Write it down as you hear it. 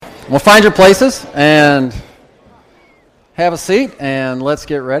Well, find your places and have a seat, and let's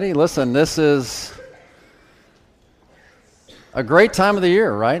get ready. Listen, this is a great time of the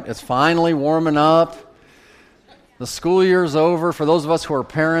year, right? It's finally warming up. The school year's over. For those of us who are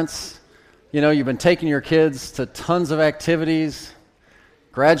parents, you know, you've been taking your kids to tons of activities,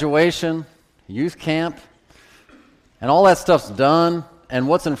 graduation, youth camp, and all that stuff's done. And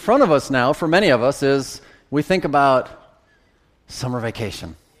what's in front of us now, for many of us, is we think about summer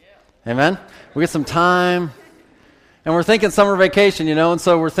vacation. Amen? We get some time, and we're thinking summer vacation, you know, and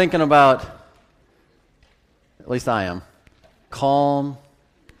so we're thinking about, at least I am, calm,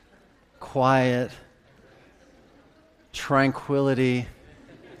 quiet, tranquility,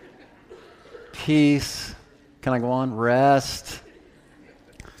 peace. Can I go on? Rest.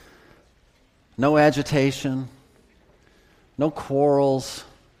 No agitation. No quarrels.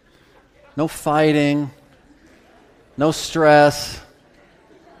 No fighting. No stress.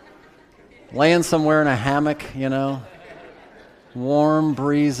 Laying somewhere in a hammock, you know. Warm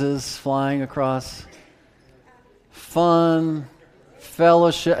breezes flying across. Fun.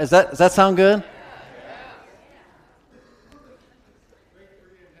 Fellowship. Does that sound good?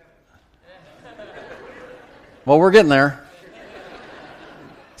 Well, we're getting there.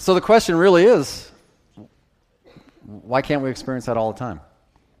 So the question really is, why can't we experience that all the time?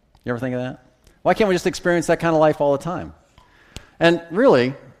 You ever think of that? Why can't we just experience that kind of life all the time? And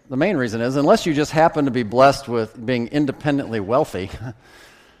really, the main reason is, unless you just happen to be blessed with being independently wealthy,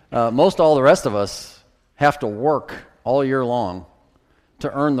 most all the rest of us have to work all year long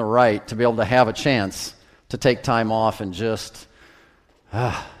to earn the right to be able to have a chance to take time off and just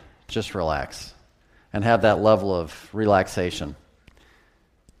relax and have that level of relaxation.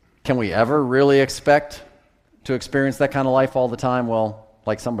 Can we ever really expect to experience that kind of life all the time? Well,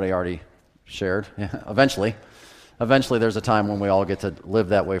 like somebody already shared, eventually there's a time when we all get to live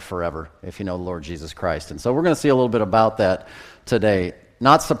that way forever, if you know the Lord Jesus Christ. And so we're going to see a little bit about that today.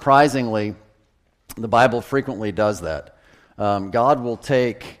 Not surprisingly, the Bible frequently does that. God will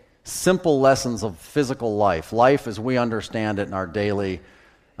take simple lessons of physical life as we understand it in our daily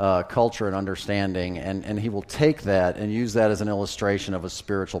culture and understanding, and He will take that and use that as an illustration of a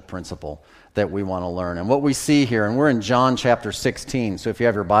spiritual principle that we want to learn. And what we see here, and we're in John chapter 16, so if you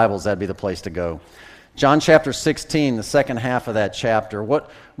have your Bibles, that'd be the place to go. John chapter 16, the second half of that chapter. What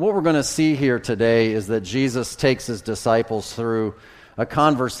we're going to see here today is that Jesus takes His disciples through a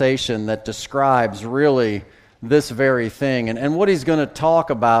conversation that describes really this very thing. And what He's going to talk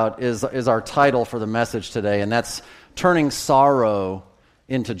about is our title for the message today, and that's turning sorrow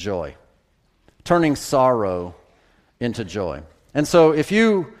into joy. Turning sorrow into joy. And so if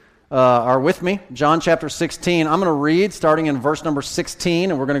you are with me, John chapter 16, I'm going to read starting in verse number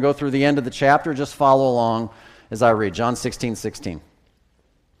 16, and we're going to go through the end of the chapter. Just follow along as I read. John 16:16.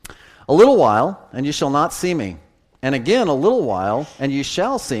 A little while, and you shall not see me. And again, a little while, and you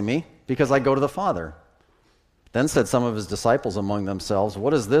shall see me, because I go to the Father. Then said some of His disciples among themselves,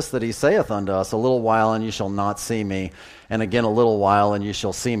 What is this that He saith unto us? A little while, and you shall not see me. And again, a little while, and you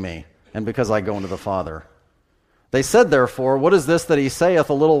shall see me. And because I go unto the Father. They said, therefore, What is this that He saith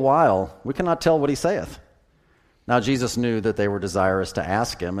a little while? We cannot tell what He saith. Now Jesus knew that they were desirous to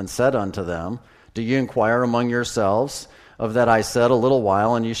ask Him, and said unto them, Do you inquire among yourselves of that I said, A little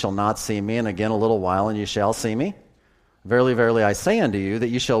while, and you shall not see me, and again a little while, and you shall see me? Verily, verily, I say unto you, that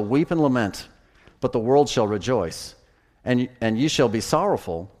you shall weep and lament, but the world shall rejoice. And ye shall be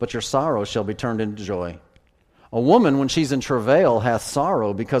sorrowful, but your sorrow shall be turned into joy. A woman, when she's in travail, hath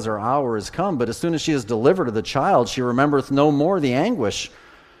sorrow, because her hour is come. But as soon as she is delivered of the child, she remembereth no more the anguish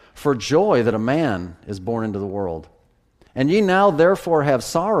for joy that a man is born into the world. And ye now therefore have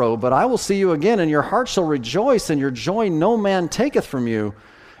sorrow, but I will see you again, and your heart shall rejoice, and your joy no man taketh from you.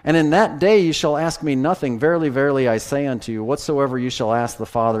 And in that day ye shall ask me nothing. Verily, verily, I say unto you, whatsoever you shall ask the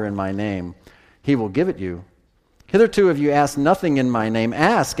Father in my name, He will give it you. Hitherto have you asked nothing in my name.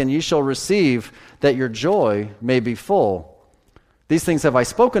 Ask, and ye shall receive, that your joy may be full. These things have I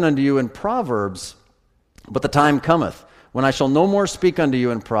spoken unto you in Proverbs, but the time cometh, when I shall no more speak unto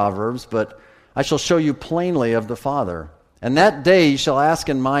you in Proverbs, but I shall show you plainly of the Father. And that day ye shall ask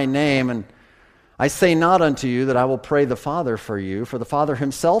in my name, and I say not unto you that I will pray the Father for you, for the Father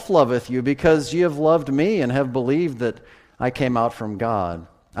Himself loveth you, because ye have loved me, and have believed that I came out from God.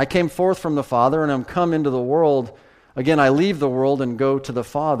 I came forth from the Father, and am come into the world. Again, I leave the world and go to the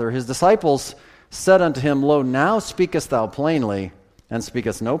Father. His disciples said unto Him, Lo, now speakest thou plainly, and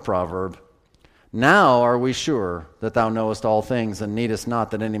speakest no proverb. Now are we sure that thou knowest all things, and needest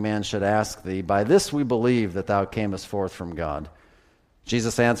not that any man should ask thee. By this we believe that thou camest forth from God.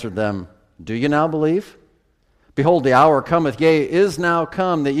 Jesus answered them, Do you now believe? Behold, the hour cometh, yea, is now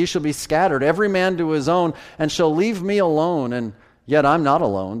come, that ye shall be scattered, every man to his own, and shall leave me alone. And yet I'm not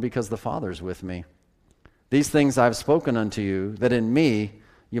alone, because the Father's with me. These things I've spoken unto you, that in me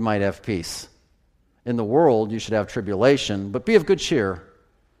you might have peace. In the world you should have tribulation, but be of good cheer.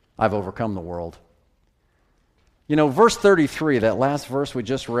 I've overcome the world. You know, verse 33, that last verse we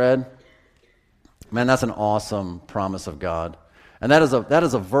just read, man, that's an awesome promise of God. And that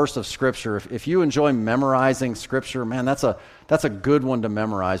is a verse of Scripture. If you enjoy memorizing Scripture, man, that's a good one to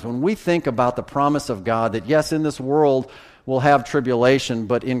memorize. When we think about the promise of God that, yes, in this world we'll have tribulation,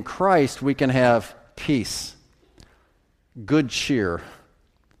 but in Christ we can have peace, good cheer.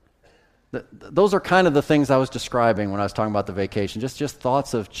 Those are kind of the things I was describing when I was talking about the vacation, just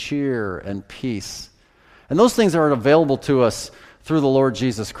thoughts of cheer and peace. And those things are available to us through the Lord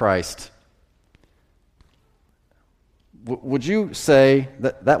Jesus Christ. Would you say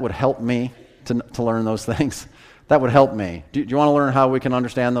that would help me to learn those things? That would help me. Do you want to learn how we can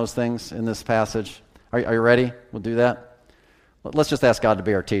understand those things in this passage? Are you ready? We'll do that. Let's just ask God to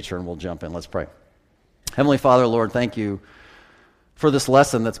be our teacher and we'll jump in. Let's pray. Heavenly Father, Lord, thank you for this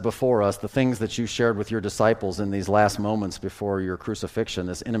lesson that's before us, the things that you shared with your disciples in these last moments before your crucifixion,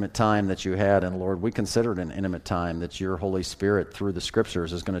 this intimate time that you had. And Lord, we consider it an intimate time that your Holy Spirit, through the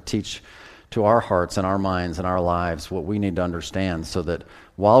Scriptures, is going to teach to our hearts and our minds and our lives what we need to understand, so that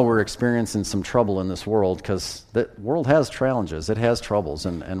while we're experiencing some trouble in this world, because the world has challenges, it has troubles,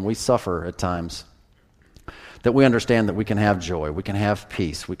 and we suffer at times, that we understand that we can have joy, we can have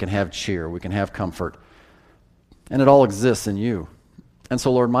peace, we can have cheer, we can have comfort, and it all exists in you. And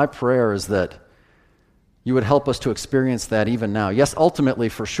so, Lord, my prayer is that you would help us to experience that even now. Yes, ultimately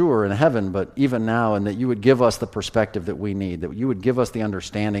for sure in heaven, but even now, and that you would give us the perspective that we need, that you would give us the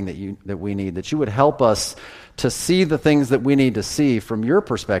understanding that we need, that you would help us to see the things that we need to see from your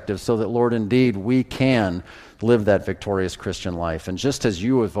perspective, so that, Lord, indeed we can live that victorious Christian life. And just as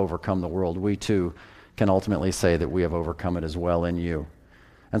you have overcome the world, we too can ultimately say that we have overcome it as well in you.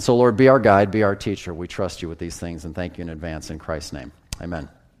 And so, Lord, be our guide, be our teacher. We trust you with these things, and thank you in advance in Christ's name. Amen.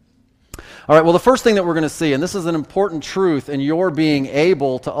 All right, well, the first thing that we're going to see, and this is an important truth in your being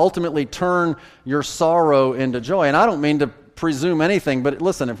able to ultimately turn your sorrow into joy. And I don't mean to presume anything, but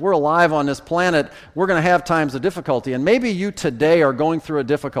listen, if we're alive on this planet, we're going to have times of difficulty. And maybe you today are going through a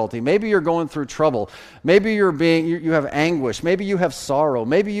difficulty. Maybe you're going through trouble. Maybe you have anguish. Maybe you have sorrow.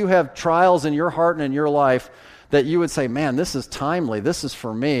 Maybe you have trials in your heart and in your life that you would say, man, this is timely, this is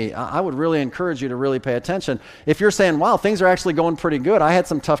for me. I would really encourage you to really pay attention. If you're saying, wow, things are actually going pretty good, I had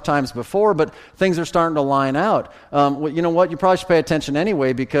some tough times before, but things are starting to line out. Well, you know what, you probably should pay attention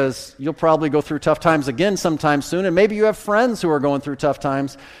anyway, because you'll probably go through tough times again sometime soon, and maybe you have friends who are going through tough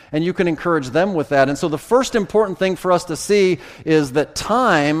times, and you can encourage them with that. And so the first important thing for us to see is that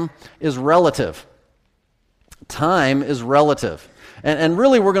time is relative. Time is relative. And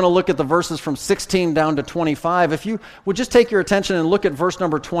really, we're going to look at the verses from 16 down to 25. If you would just take your attention and look at verse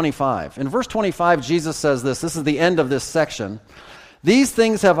number 25. In verse 25, Jesus says this. This is the end of this section. These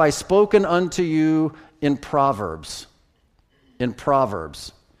things have I spoken unto you in Proverbs. In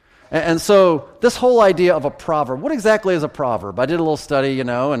Proverbs. And so this whole idea of a proverb, what exactly is a proverb? I did a little study,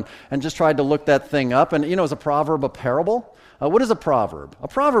 and just tried to look that thing up. And, is a proverb a parable? What is a proverb? A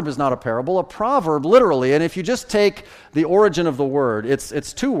proverb is not a parable. A proverb, literally, and if you just take the origin of the word,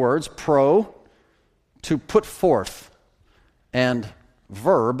 it's two words, pro, to put forth, and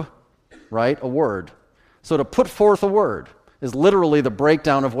verb, right, a word. So to put forth a word is literally the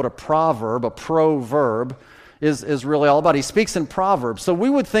breakdown of what a proverb, a proverb, is really all about. He speaks in proverbs. So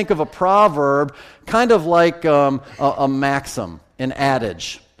we would think of a proverb kind of like a maxim, an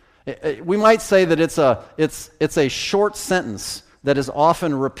adage. We might say that it's a short sentence that is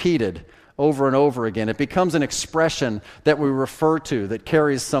often repeated over and over again. It becomes an expression that we refer to that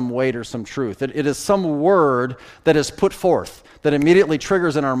carries some weight or some truth. It is some word that is put forth that immediately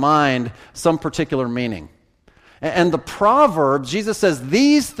triggers in our mind some particular meaning. And the Proverbs, Jesus says,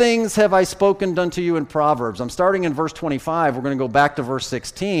 these things have I spoken unto you in Proverbs. I'm starting in verse 25. We're going to go back to verse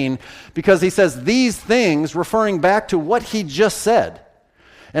 16 because he says these things, referring back to what he just said.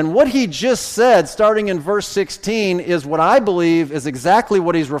 And what he just said, starting in verse 16, is what I believe is exactly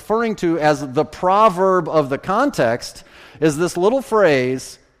what he's referring to as the proverb of the context, is this little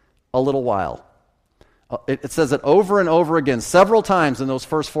phrase, a little while. It says it over and over again, several times in those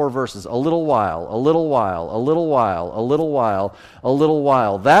first four verses. A little while, a little while, a little while, a little while, a little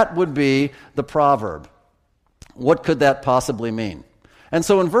while. That would be the proverb. What could that possibly mean? And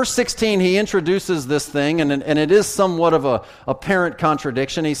so in verse 16, he introduces this thing, and it is somewhat of a apparent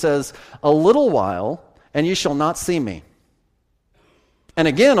contradiction. He says, a little while, and you shall not see me. And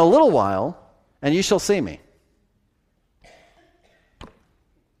again, a little while, and you shall see me.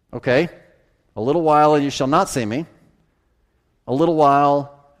 Okay? A little while and you shall not see me. A little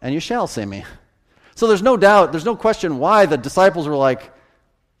while and you shall see me. So there's no doubt, there's no question why the disciples were like,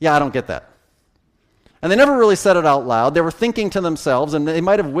 yeah, I don't get that. And they never really said it out loud. They were thinking to themselves, and they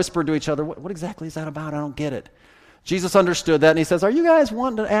might have whispered to each other, what exactly is that about? I don't get it. Jesus understood that, and he says, are you guys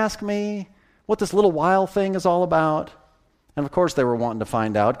wanting to ask me what this little while thing is all about? And of course they were wanting to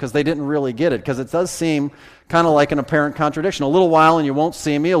find out because they didn't really get it, because it does seem kind of like an apparent contradiction. A little while and you won't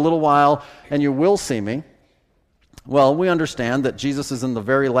see me, a little while and you will see me. Well, we understand that Jesus is in the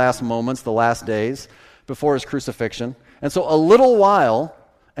very last moments, the last days before his crucifixion. And so a little while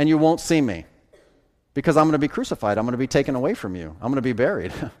and you won't see me, because I'm going to be crucified. I'm going to be taken away from you. I'm going to be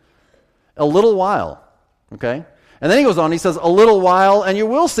buried. A little while, okay? And then he goes on, he says, a little while and you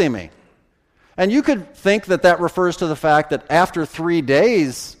will see me. And you could think that that refers to the fact that after 3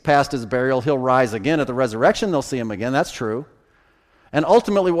 days past his burial, he'll rise again. At the resurrection, they'll see him again. That's true. And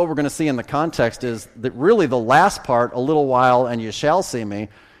ultimately what we're going to see in the context is that really the last part, a little while and you shall see me,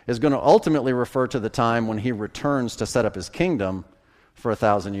 is going to ultimately refer to the time when he returns to set up his kingdom for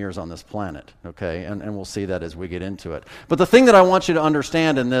 1,000 years on this planet, okay? And we'll see that as we get into it. But the thing that I want you to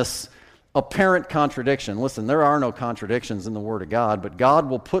understand in this apparent contradiction, listen, there are no contradictions in the Word of God, but God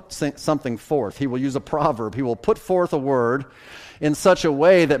will put something forth. He will use a proverb. He will put forth a word in such a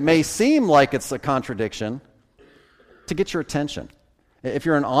way that may seem like it's a contradiction to get your attention. If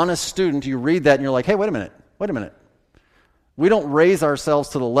you're an honest student, you read that and you're like, hey, wait a minute. We don't raise ourselves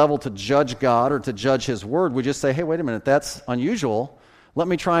to the level to judge God or to judge his word. We just say, hey, wait a minute, that's unusual. Let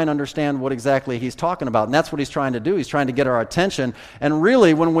me try and understand what exactly he's talking about. And that's what he's trying to do. He's trying to get our attention. And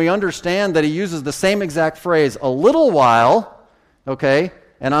really, when we understand that he uses the same exact phrase, a little while, okay,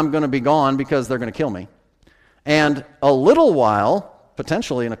 and I'm going to be gone because they're going to kill me, and a little while,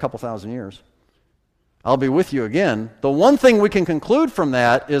 potentially in a couple thousand years, I'll be with you again. The one thing we can conclude from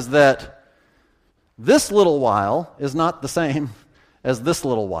that is that this little while is not the same as this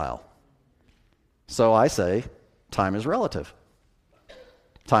little while. So I say, time is relative.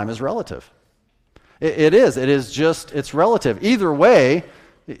 Time is relative. It is. It is just, it's relative. Either way,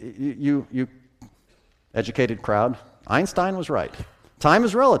 you educated crowd, Einstein was right. Time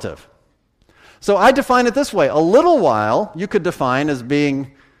is relative. So I define it this way. A little while you could define as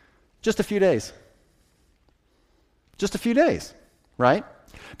being just a few days. Just a few days, right?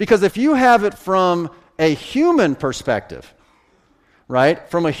 Because if you have it from a human perspective, right?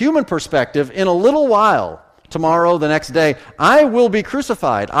 From a human perspective, in a little while, tomorrow, the next day, I will be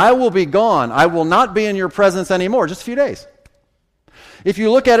crucified. I will be gone. I will not be in your presence anymore. Just a few days. If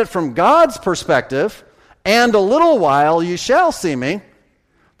you look at it from God's perspective, and a little while you shall see me,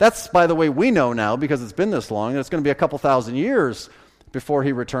 that's, by the way, we know now because it's been this long, and it's going to be a couple thousand years before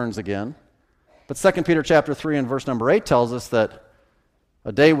he returns again. But 2 Peter chapter 3 and verse number 8 tells us that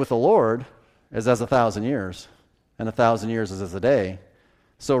a day with the Lord is as 1,000 years, and 1,000 years is as a day.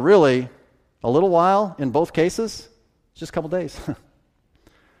 So really, a little while in both cases, it's just a couple days.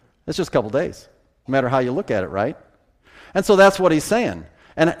 It's just a couple days, no matter how you look at it, right? And so that's what he's saying.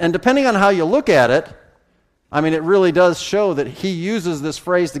 And depending on how you look at it, I mean, it really does show that he uses this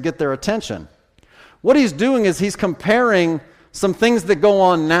phrase to get their attention. What he's doing is he's comparing some things that go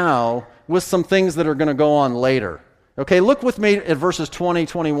on now with some things that are going to go on later. Okay, look with me at verses 20,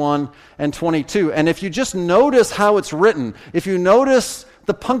 21, and 22. And if you just notice how it's written, if you notice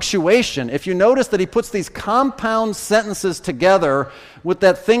the punctuation, if you notice that he puts these compound sentences together with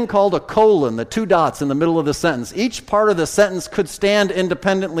that thing called a colon, the two dots in the middle of the sentence. Each part of the sentence could stand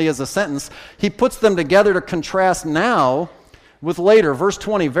independently as a sentence. He puts them together to contrast now with later. Verse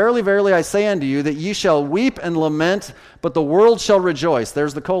 20, verily, verily, I say unto you that ye shall weep and lament, but the world shall rejoice.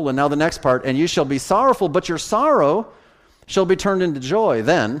 There's the colon. Now the next part, and ye shall be sorrowful, but your sorrow shall be turned into joy.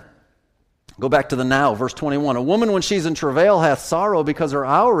 Then, go back to the now, verse 21. A woman when she's in travail hath sorrow because her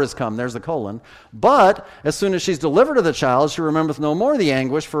hour is come. There's the colon. But as soon as she's delivered of the child, she remembereth no more the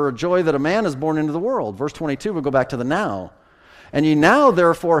anguish for a joy that a man is born into the world. Verse 22, we'll go back to the now. And ye now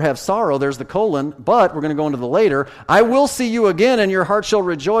therefore have sorrow, there's the colon, but we're going to go into the later. I will see you again, and your heart shall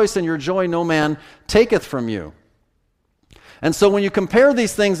rejoice, and your joy no man taketh from you. And so when you compare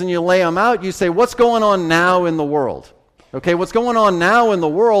these things and you lay them out, you say, what's going on now in the world? Okay, what's going on now in the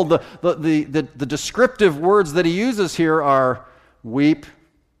world, the descriptive words that he uses here are weep,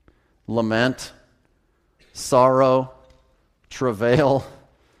 lament, sorrow, travail,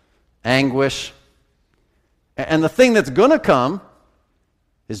 anguish. And the thing that's going to come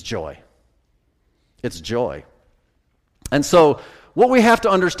is joy. It's joy. And so what we have to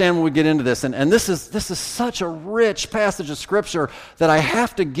understand when we get into this, and this is such a rich passage of Scripture that I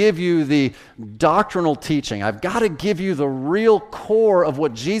have to give you the doctrinal teaching. I've got to give you the real core of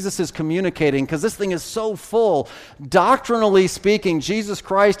what Jesus is communicating, because this thing is so full. Doctrinally speaking, Jesus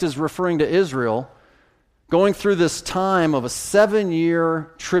Christ is referring to Israel going through this time of a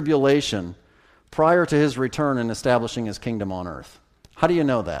 7-year tribulation prior to his return and establishing his kingdom on earth. How do you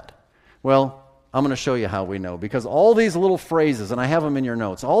know that? Well, I'm going to show you how we know, because all these little phrases, and I have them in your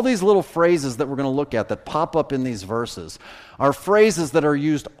notes, all these little phrases that we're going to look at that pop up in these verses are phrases that are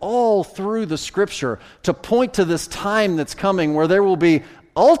used all through the Scripture to point to this time that's coming where there will be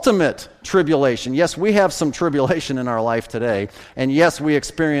ultimate tribulation. Yes, we have some tribulation in our life today, and yes, we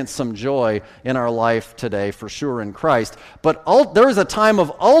experience some joy in our life today, for sure, in Christ, but there is a time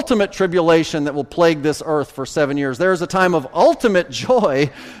of ultimate tribulation that will plague this earth for 7 years. There is a time of ultimate joy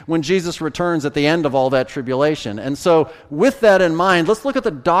when Jesus returns at the end of all that tribulation. And so, with that in mind, let's look at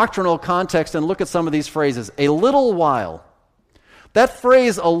the doctrinal context and look at some of these phrases. A little while. That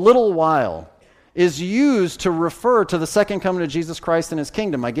phrase, a little while, is used to refer to the second coming of Jesus Christ and his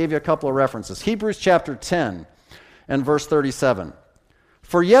kingdom. I gave you a couple of references. Hebrews chapter 10 and verse 37.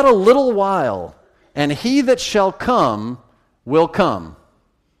 For yet a little while, and he that shall come will come,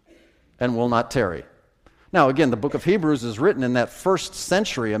 and will not tarry. Now, again, the book of Hebrews is written in that first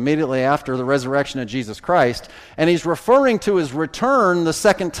century, immediately after the resurrection of Jesus Christ, and he's referring to his return the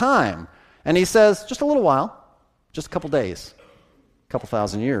second time. And he says, just a little while, just a couple days, a couple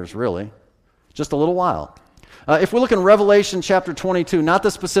thousand years, really. Just a little while. If we look in Revelation chapter 22, not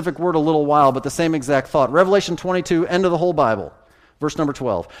the specific word a little while, but the same exact thought. Revelation 22, end of the whole Bible, verse number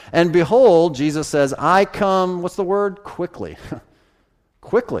 12. And behold, Jesus says, I come, what's the word? Quickly.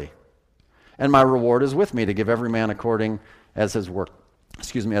 Quickly. And my reward is with me to give every man according as his work,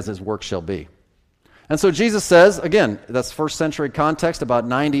 as his work shall be. And so Jesus says, again, that's first century context, about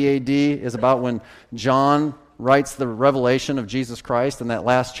 90 AD is about when John writes the revelation of Jesus Christ in that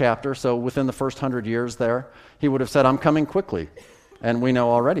last chapter. So within the first 100 years there, he would have said, I'm coming quickly. And we know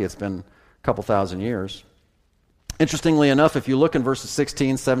already it's been a couple thousand years. Interestingly enough, if you look in verses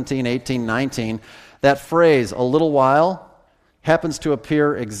 16, 17, 18, 19, that phrase, a little while, happens to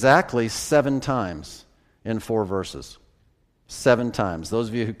appear exactly 7 times in 4 verses. 7 times. Those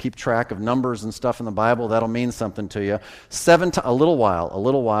of you who keep track of numbers and stuff in the Bible, that'll mean something to you. 7 times, a little while, a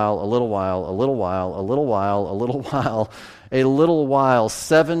little while, a little while, a little while, a little while, a little while, a little while,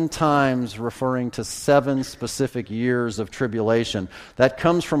 7 times referring to 7 specific years of tribulation. That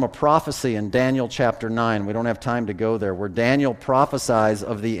comes from a prophecy in Daniel chapter 9. We don't have time to go there, where Daniel prophesies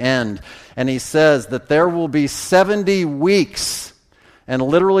of the end, and he says that there will be 70 weeks. And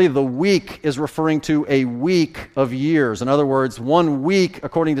literally the week is referring to a week of years. In other words, 1 week,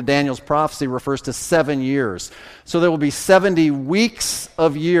 according to Daniel's prophecy, refers to 7 years. So there will be 70 weeks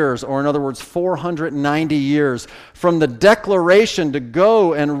of years, or in other words, 490 years, from the declaration to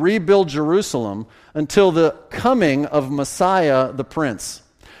go and rebuild Jerusalem until the coming of Messiah the Prince.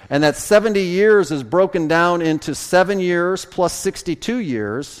 And that 70 years is broken down into 7 years plus 62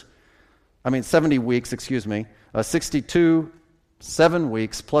 years. 70 weeks, 62 7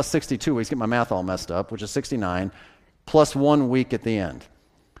 weeks plus 62 weeks, get my math all messed up, which is 69, plus 1 week at the end.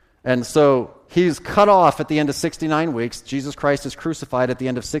 And so he's cut off at the end of 69 weeks. Jesus Christ is crucified at the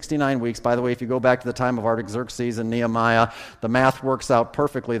end of 69 weeks. By the way, if you go back to the time of Artaxerxes and Nehemiah, the math works out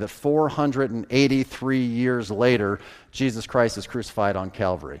perfectly that 483 years later, Jesus Christ is crucified on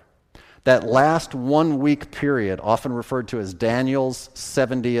Calvary. That last 1 week period, often referred to as Daniel's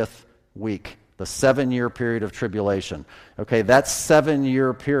 70th week, the 7-year period of tribulation. Okay, that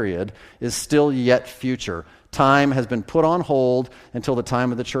 7-year period is still yet future. Time has been put on hold until the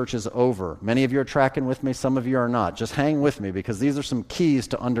time of the church is over. Many of you are tracking with me, some of you are not. Just hang with me, because these are some keys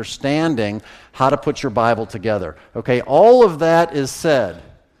to understanding how to put your Bible together. Okay, all of that is said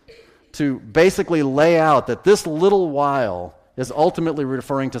to basically lay out that this little while is ultimately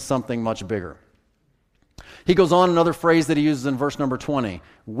referring to something much bigger. He goes on, another phrase that he uses in verse number 20,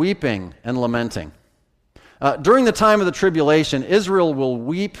 weeping and lamenting. During the time of the tribulation, Israel will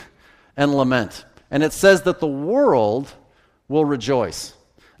weep and lament. And it says that the world will rejoice.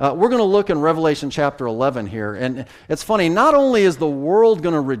 We're going to look in Revelation chapter 11 here. And it's funny, not only is the world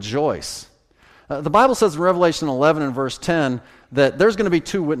going to rejoice, the Bible says in Revelation 11 and verse 10 that there's going to be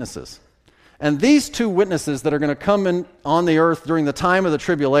 2 witnesses. And these 2 witnesses that are going to come in on the earth during the time of the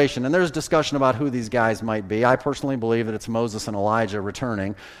tribulation, and there's discussion about who these guys might be. I personally believe that it's Moses and Elijah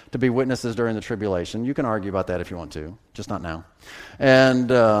returning to be witnesses during the tribulation. You can argue about that if you want to, just not now. And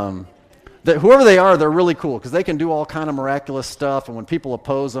whoever they are, they're really cool because they can do all kind of miraculous stuff. And when people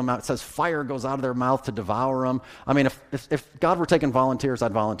oppose them, it says fire goes out of their mouth to devour them. I mean, if God were taking volunteers,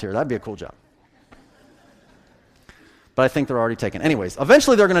 I'd volunteer. That'd be a cool job. But I think they're already taken. Anyways,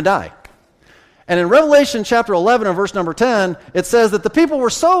 eventually they're going to die. And in Revelation chapter 11 and verse number 10, it says that the people were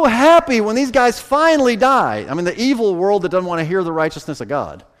so happy when these guys finally die. I mean, the evil world that doesn't want to hear the righteousness of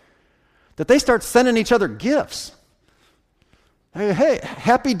God, that they start sending each other gifts. Hey,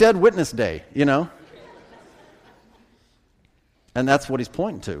 happy Dead Witness Day, you know? And that's what he's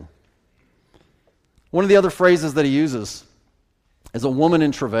pointing to. One of the other phrases that he uses is a woman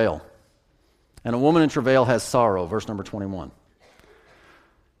in travail. And a woman in travail has sorrow, verse number 21.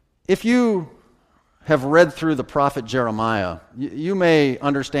 If you have read through the prophet Jeremiah, you may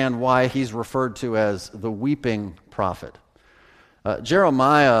understand why he's referred to as the weeping prophet.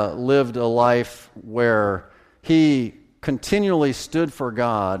 Jeremiah lived a life where he continually stood for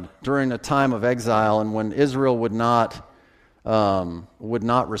God during a time of exile, and when Israel would not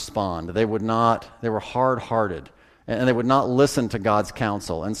respond. They were hard-hearted, and they would not listen to God's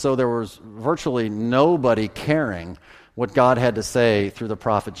counsel. And so there was virtually nobody caring what God had to say through the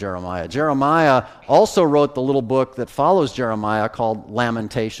prophet Jeremiah. Jeremiah also wrote the little book that follows Jeremiah called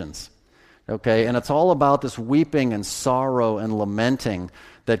Lamentations. Okay, and it's all about this weeping and sorrow and lamenting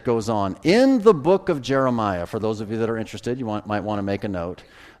that goes on. In the book of Jeremiah, for those of you that are interested, might want to make a note,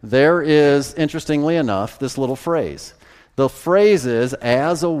 there is, interestingly enough, this little phrase. The phrase is,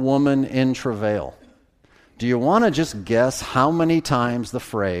 as a woman in travail. Do you want to just guess how many times the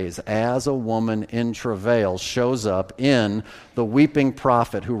phrase, as a woman in travail, shows up in the weeping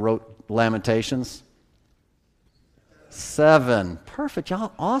prophet who wrote Lamentations? 7. Perfect,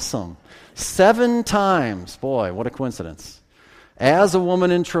 y'all. Awesome. 7 times. Boy, what a coincidence. As a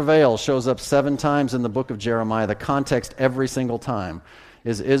woman in travail shows up 7 times in the book of Jeremiah. The context every single time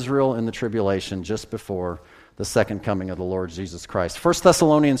is Israel in the tribulation just before the second coming of the Lord Jesus Christ. 1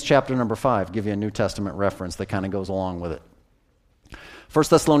 Thessalonians chapter number 5, give you a New Testament reference that kind of goes along with it. 1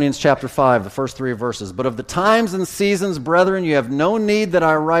 Thessalonians chapter 5, the first 3 verses. But of the times and seasons, brethren, you have no need that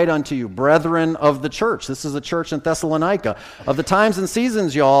I write unto you, brethren of the church. This is a church in Thessalonica. Of the times and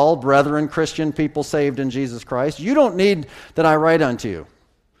seasons, y'all, brethren, Christian people saved in Jesus Christ, you don't need that I write unto you.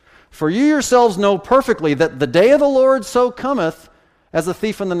 For you yourselves know perfectly that the day of the Lord so cometh as a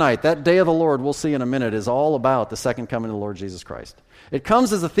thief in the night. That day of the Lord, we'll see in a minute, is all about the second coming of the Lord Jesus Christ. It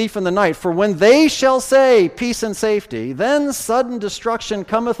comes as a thief in the night. For when they shall say peace and safety, then sudden destruction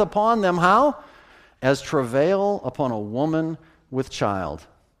cometh upon them. How? As travail upon a woman with child.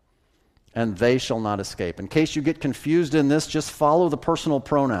 And they shall not escape. In case you get confused in this, just follow the personal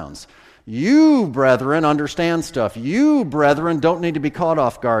pronouns. You, brethren, understand stuff. You, brethren, don't need to be caught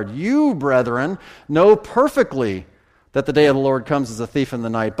off guard. You, brethren, know perfectly that the day of the Lord comes as a thief in the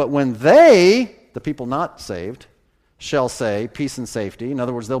night. But when they, the people not saved, shall say peace and safety, in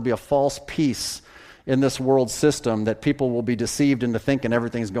other words, there'll be a false peace in this world system that people will be deceived into thinking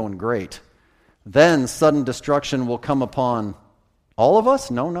everything's going great. Then sudden destruction will come upon all of us?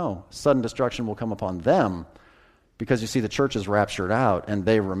 No. Sudden destruction will come upon them, because you see the church is raptured out and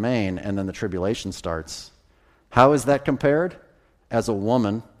they remain, and then the tribulation starts. How is that compared? As a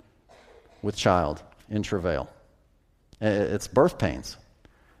woman with child in travail. It's birth pains,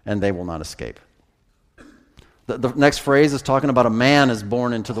 and they will not escape. The next phrase is talking about a man is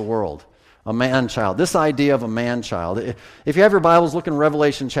born into the world. A man-child. This idea of a man-child. If you have your Bibles, look in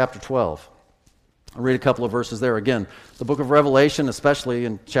Revelation chapter 12. I'll read a couple of verses there. Again, the book of Revelation, especially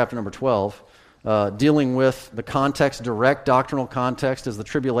in chapter number 12, dealing with the context, direct doctrinal context, is the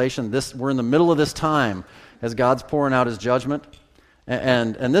tribulation. We're in the middle of this time as God's pouring out his judgment.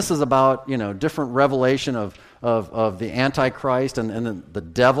 And this is about, different revelation of the Antichrist and the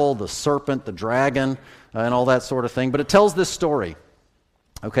devil, the serpent, the dragon, and all that sort of thing. But it tells this story.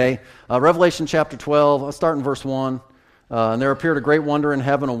 Okay? Revelation chapter 12, I'll start in verse 1. And there appeared a great wonder in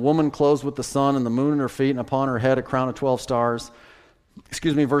heaven, a woman clothed with the sun and the moon in her feet, and upon her head a crown of 12 stars.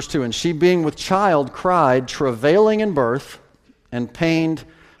 Verse 2. And she, being with child, cried, travailing in birth, and pained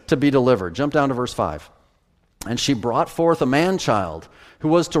to be delivered. Jump down to verse 5. And she brought forth a man-child, who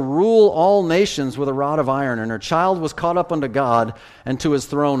was to rule all nations with a rod of iron. And her child was caught up unto God and to his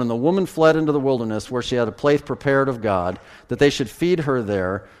throne. And the woman fled into the wilderness, where she had a place prepared of God, that they should feed her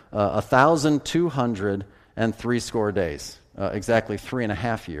there 1,260 days. Exactly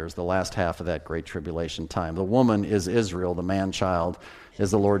 3.5 years, the last half of that great tribulation time. The woman is Israel, the man-child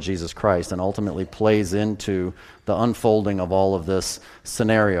is the Lord Jesus Christ, and ultimately plays into the the unfolding of all of this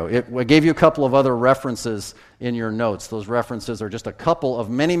scenario. I gave you a couple of other references in your notes. Those references are just a couple of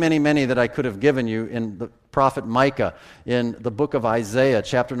many, many, many that I could have given you in the prophet Micah, in the book of Isaiah,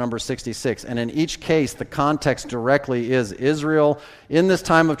 chapter number 66. And in each case, the context directly is Israel in this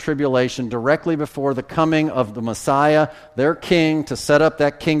time of tribulation, directly before the coming of the Messiah, their king, to set up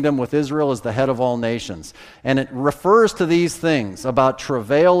that kingdom with Israel as the head of all nations. And it refers to these things about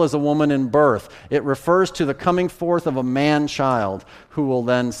travail as a woman in birth. It refers to the coming forth of a man-child who will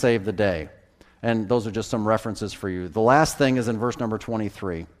then save the day. And those are just some references for you. The last thing is in verse number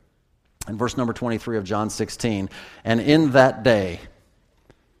 23. In verse number 23 of John 16, and in that day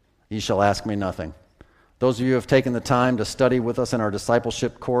ye shall ask me nothing. Those of you who have taken the time to study with us in our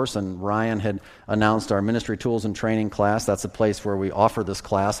discipleship course, and Ryan had announced our ministry tools and training class, that's a place where we offer this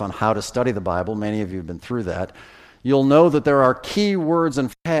class on how to study the Bible. Many of you have been through that. You'll know that there are key words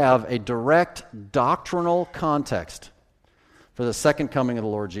and have a direct doctrinal context for the second coming of the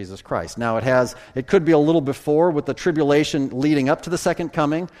Lord Jesus Christ. Now it could be a little before with the tribulation leading up to the second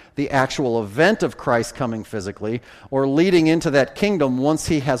coming, the actual event of Christ coming physically, or leading into that kingdom once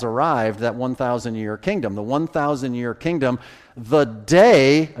he has arrived, that 1,000-year kingdom. The 1,000-year kingdom, a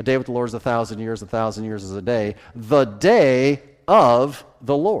day with the Lord is 1,000 years, 1,000 years is a day, the day of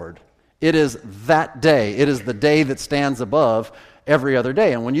the Lord. It is that day. It is the day that stands above every other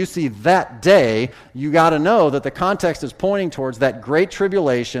day. And when you see that day, you got to know that the context is pointing towards that great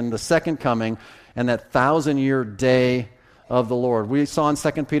tribulation, the second coming, and that 1,000-year day of the Lord. We saw in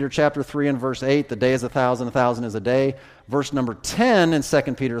 2 Peter chapter 3 and verse 8, the day is 1,000 is a day. Verse number 10 in 2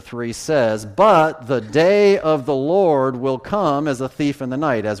 Peter 3 says, but the day of the Lord will come as a thief in the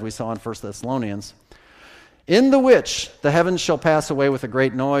night, as we saw in 1 Thessalonians. In the which the heavens shall pass away with a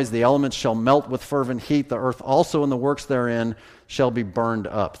great noise, the elements shall melt with fervent heat, the earth also and the works therein shall be burned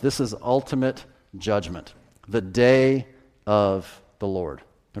up. This is ultimate judgment, the day of the Lord.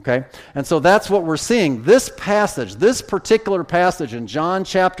 Okay? And so that's what we're seeing. This passage, this particular passage in John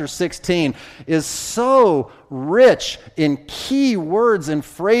chapter 16 is so rich in key words and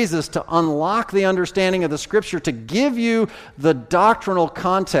phrases to unlock the understanding of the Scripture, to give you the doctrinal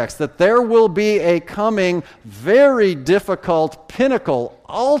context that there will be a coming, very difficult, pinnacle,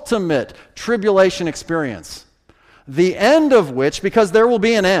 ultimate tribulation experience. The end of which, because there will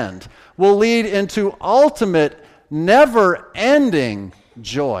be an end, will lead into ultimate, never-ending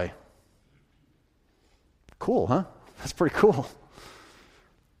joy. Cool, huh? That's pretty cool.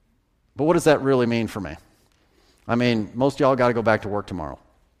 But what does that really mean for me? I mean, most of y'all got to go back to work tomorrow.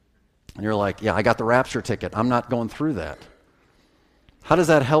 And you're like, yeah, I got the rapture ticket. I'm not going through that. How does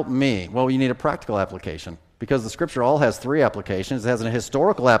that help me? Well, you need a practical application, because the Scripture all has three applications. It has a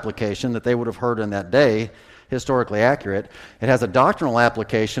historical application that they would have heard in that day, historically accurate. It has a doctrinal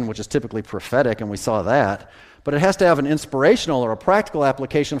application, which is typically prophetic, and we saw that. But it has to have an inspirational or a practical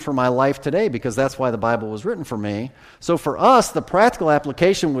application for my life today, because that's why the Bible was written for me. So for us, the practical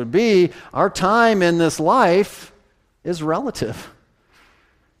application would be our time in this life is relative.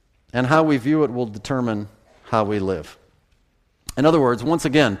 And how we view it will determine how we live. In other words, once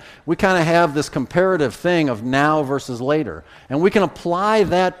again, we kind of have this comparative thing of now versus later. And we can apply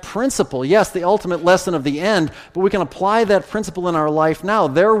that principle, yes, the ultimate lesson of the end, but we can apply that principle in our life now.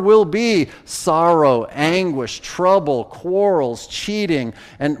 There will be sorrow, anguish, trouble, quarrels, cheating,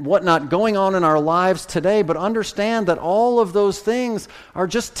 and whatnot going on in our lives today, but understand that all of those things are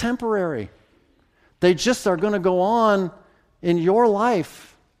just temporary. They just are going to go on in your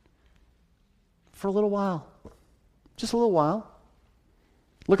life for a little while. Just a little while.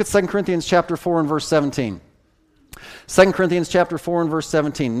 Look at 2 Corinthians chapter 4 and verse 17. 2 Corinthians chapter 4 and verse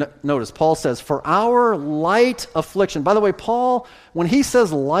 17. Notice, Paul says, for our light affliction. By the way, Paul, when he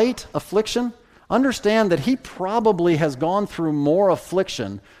says light affliction, understand that he probably has gone through more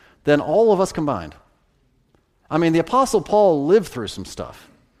affliction than all of us combined. I mean, the Apostle Paul lived through some stuff,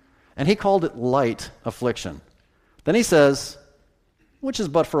 and he called it light affliction. Then he says, which is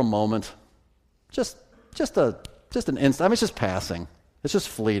but for a moment, just an instant. I mean, it's just passing. It's just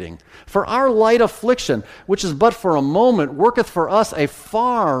fleeting. For our light affliction, which is but for a moment, worketh for us a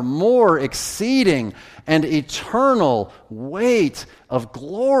far more exceeding and eternal weight of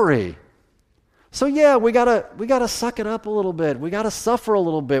glory. So yeah, we gotta suck it up a little bit. We gotta suffer a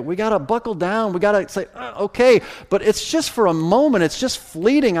little bit. We gotta buckle down. We gotta say, okay, but it's just for a moment. It's just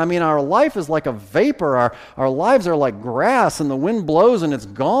fleeting. I mean, our life is like a vapor. Our lives are like grass, and the wind blows and it's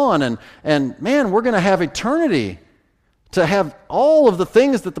gone. And man, we're gonna have eternity to have all of the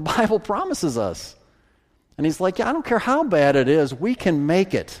things that the Bible promises us. And he's like, yeah, I don't care how bad it is, we can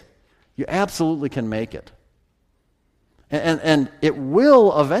make it. You absolutely can make it. And it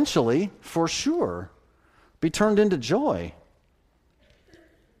will eventually, for sure. be turned into joy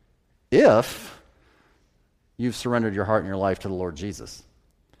if you've surrendered your heart and your life to the Lord Jesus.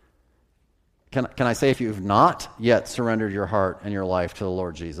 Can I say, if you've not yet surrendered your heart and your life to the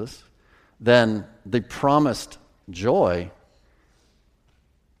Lord Jesus, then the promised joy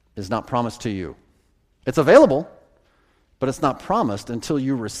is not promised to you. It's available, but it's not promised until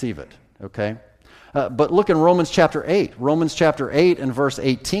you receive it, okay? But look in Romans chapter 8. Romans chapter 8 and verse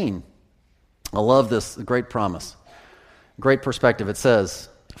 18. I love this great promise, great perspective. It says,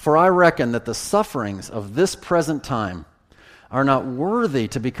 "For I reckon that the sufferings of this present time are not worthy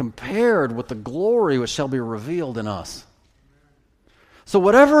to be compared with the glory which shall be revealed in us." So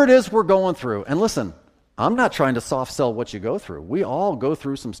whatever it is we're going through, and listen, I'm not trying to soft sell what you go through. We all go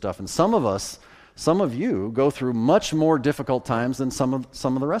through some stuff, and some of you go through much more difficult times than some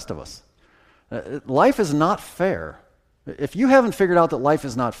of the rest of us. Life is not fair. If you haven't figured out that life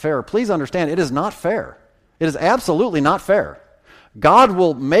is not fair, please understand it is not fair. It is absolutely not fair. God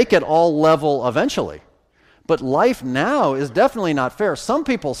will make it all level eventually. But life now is definitely not fair. Some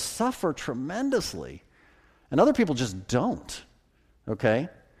people suffer tremendously, and other people just don't, okay?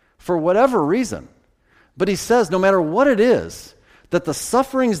 For whatever reason. But he says, no matter what it is, that the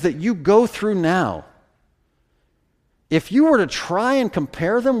sufferings that you go through now, if you were to try and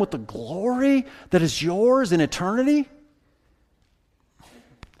compare them with the glory that is yours in eternity,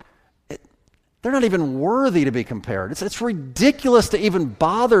 they're not even worthy to be compared. It's ridiculous to even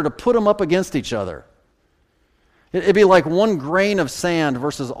bother to put them up against each other. It'd be like one grain of sand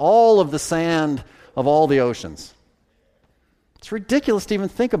versus all of the sand of all the oceans. It's ridiculous to even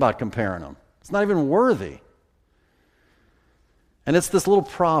think about comparing them. It's not even worthy. And it's this little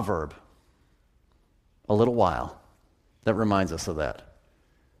proverb, "a little while," that reminds us of that.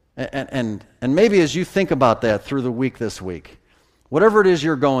 And maybe as you think about that through the week this week, whatever it is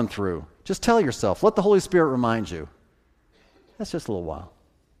you're going through, just tell yourself, let the Holy Spirit remind you, that's just a little while.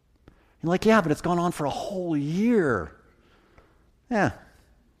 You're like, yeah, but it's gone on for a whole year. Yeah,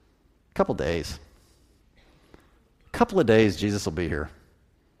 a couple days. A couple of days, Jesus will be here.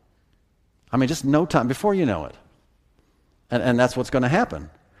 I mean, just no time, before you know it. And that's what's going to happen.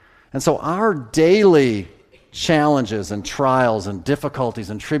 And so our daily challenges and trials and difficulties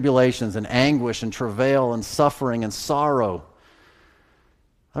and tribulations and anguish and travail and suffering and sorrow,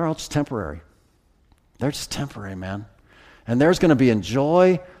 they're all just temporary. They're just temporary, man. And there's going to be a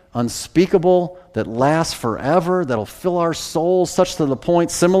joy unspeakable that lasts forever, that'll fill our souls such to the point,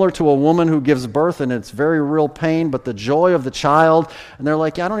 similar to a woman who gives birth and it's very real pain, but the joy of the child, and they're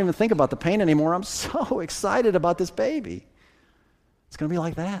like, yeah, I don't even think about the pain anymore. I'm so excited about this baby. It's going to be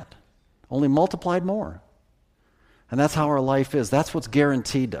like that, only multiplied more. And that's how our life is. That's what's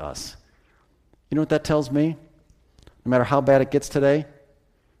guaranteed to us. You know what that tells me? No matter how bad it gets today,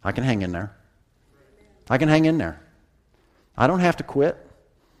 I can hang in there. I can hang in there. I don't have to quit.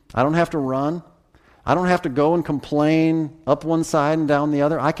 I don't have to run. I don't have to go and complain up one side and down the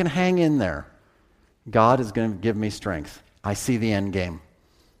other. I can hang in there. God is going to give me strength. I see the end game,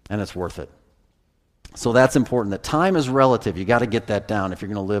 and it's worth it. So that's important. That time is relative. You got to get that down if you're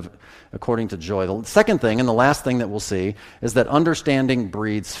going to live according to joy. The second thing, and the last thing that we'll see, is that understanding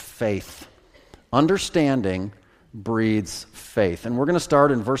breeds faith. Understanding breeds faith. And we're going to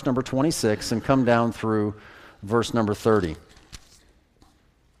start in verse number 26 and come down through verse number 30.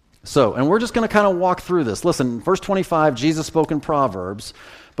 So, and we're just going to kind of walk through this. Listen, verse 25, Jesus spoke in Proverbs,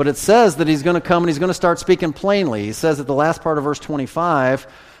 but it says that he's going to come and he's going to start speaking plainly. He says at the last part of verse 25,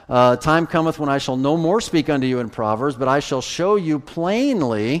 time cometh when I shall no more speak unto you in Proverbs, but I shall show you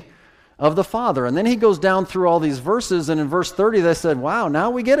plainly of the Father. And then he goes down through all these verses, and in verse 30 they said, wow,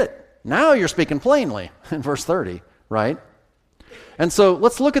 now we get it. Now you're speaking plainly in verse 30, right? And so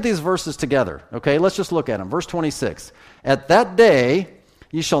let's look at these verses together, okay? Let's just look at them. Verse 26, at that day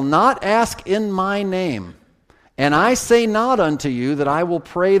ye shall not ask in my name, and I say not unto you that I will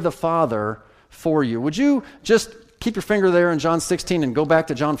pray the Father for you. Would you just keep your finger there in John 16 and go back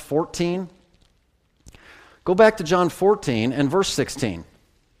to John 14? Go back to John 14 and verse 16.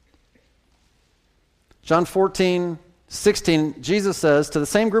 John 14, 16, Jesus says to the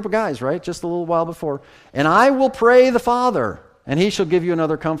same group of guys, right, just a little while before, and I will pray the Father, and he shall give you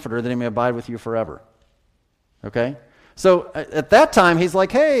another comforter that he may abide with you forever. Okay? So at that time, he's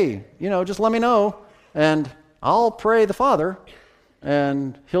like, hey, just let me know, and I'll pray the Father,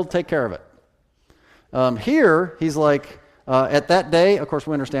 and he'll take care of it. Here, he's like, at that day, of course,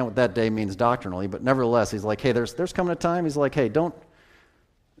 we understand what that day means doctrinally, but nevertheless, he's like, hey, there's coming a time, he's like, hey,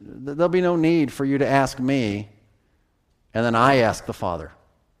 there'll be no need for you to ask me, and then I ask the Father.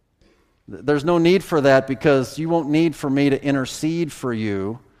 There's no need for that because you won't need for me to intercede for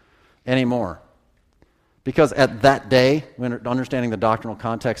you anymore. Because at that day, when understanding the doctrinal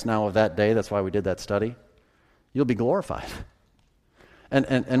context now of that day, that's why we did that study, you'll be glorified.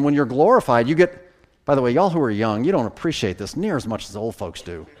 And when you're glorified, you get, by the way, y'all who are young, you don't appreciate this near as much as old folks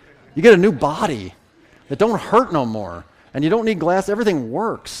do. You get a new body that don't hurt no more, and you don't need glass, everything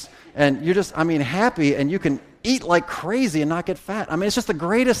works. And you're just, happy, and you can eat like crazy and not get fat. It's just the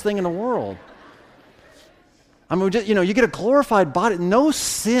greatest thing in the world. You get a glorified body, no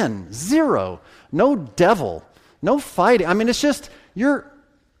sin, zero, no devil, no fighting. It's just,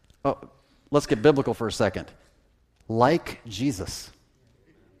 let's get biblical for a second. Like Jesus.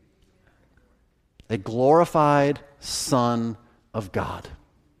 A glorified Son of God.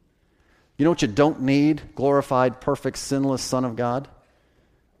 You know what you don't need? Glorified, perfect, sinless Son of God?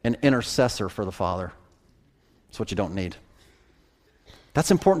 An intercessor for the Father. That's what you don't need.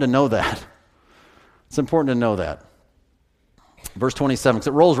 That's important to know that. It's important to know that. Verse 27, because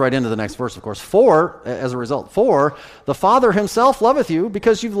it rolls right into the next verse, of course. For the Father himself loveth you,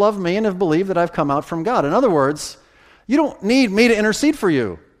 because you've loved me and have believed that I've come out from God. In other words, you don't need me to intercede for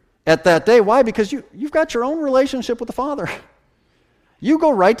you at that day. Why? Because you've got your own relationship with the Father. You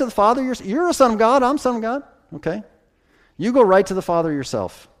go right to the Father. You're a son of God. I'm a son of God. Okay? You go right to the Father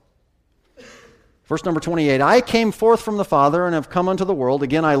yourself. Verse number 28, I came forth from the Father and have come unto the world.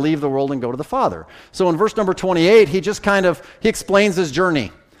 Again, I leave the world and go to the Father. So in verse number 28, he just he explains his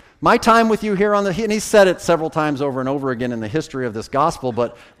journey. My time with you here and he's said it several times over and over again in the history of this gospel,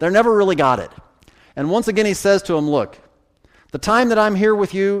 but they never really got it. And once again, he says to them, look, the time that I'm here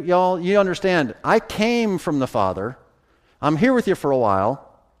with you, y'all, you understand, I came from the Father. I'm here with you for a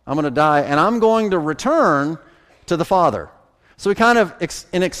while. I'm going to die, and I'm going to return to the Father. So he kind of,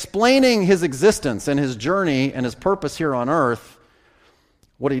 in explaining his existence and his journey and his purpose here on earth,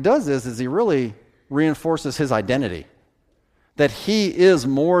 what he does is he really reinforces his identity, that he is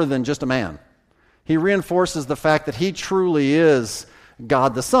more than just a man. He reinforces the fact that he truly is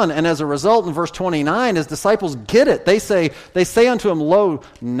God the Son. And as a result, in verse 29, his disciples get it. They say unto him, Lo,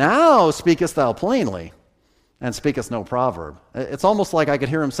 now speakest thou plainly, and speakest no proverb. It's almost like I could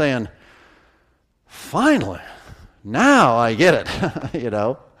hear him saying, finally, now I get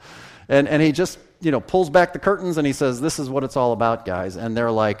it, And he just, pulls back the curtains and he says, this is what it's all about, guys. And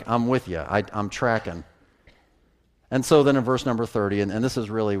they're like, I'm with you. I'm tracking. And so then in verse number 30, and this is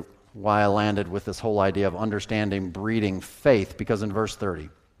really why I landed with this whole idea of understanding, breeding faith, because in verse 30,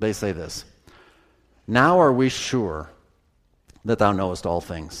 they say this, now are we sure that thou knowest all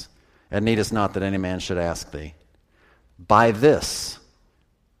things, and needest not that any man should ask thee. By this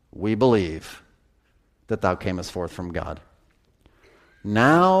we believe that thou camest forth from God.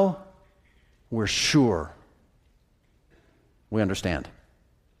 Now we're sure. We understand.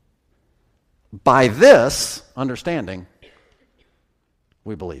 By this understanding,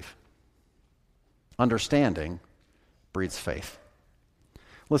 we believe. Understanding breeds faith.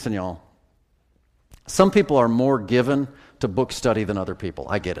 Listen, y'all. Some people are more given to book study than other people.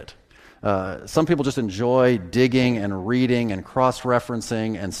 I get it. Some people just enjoy digging and reading and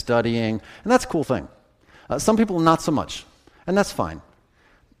cross-referencing and studying, and that's a cool thing. Some people not so much, and that's fine.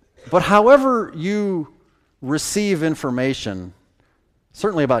 But however you receive information,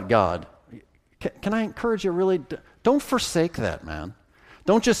 certainly about God, can I encourage you really, don't forsake that, man.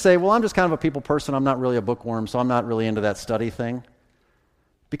 Don't just say, well, I'm just kind of a people person, I'm not really a bookworm, so I'm not really into that study thing.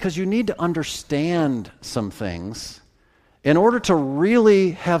 Because you need to understand some things in order to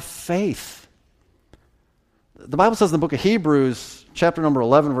really have faith. The Bible says in the book of Hebrews, chapter number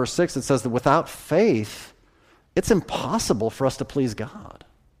 11, verse 6, it says that without faith, it's impossible for us to please God.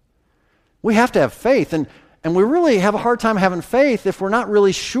 We have to have faith, and we really have a hard time having faith if we're not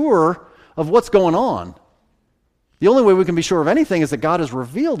really sure of what's going on. The only way we can be sure of anything is that God has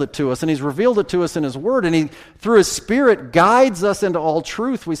revealed it to us, and He's revealed it to us in His Word, and He, through His Spirit, guides us into all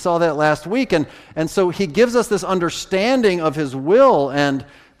truth. We saw that last week, and so He gives us this understanding of His will, and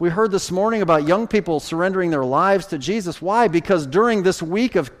we heard this morning about young people surrendering their lives to Jesus. Why? Because during this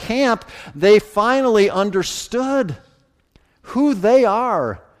week of camp, they finally understood who they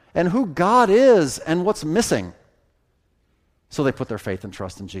are and who God is and what's missing. So they put their faith and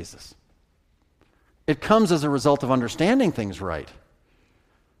trust in Jesus. It comes as a result of understanding things right.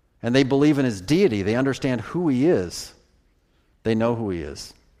 And they believe in His deity. They understand who He is. They know who He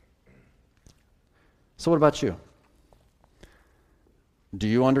is. So what about you? Do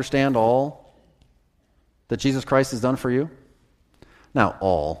you understand all that Jesus Christ has done for you? Now,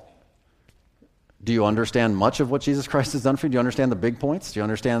 all. Do you understand much of what Jesus Christ has done for you? Do you understand the big points? Do you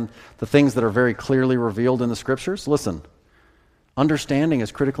understand the things that are very clearly revealed in the Scriptures? Listen, understanding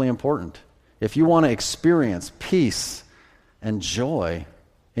is critically important. If you want to experience peace and joy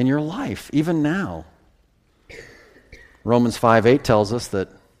in your life, even now, Romans 5:8 tells us that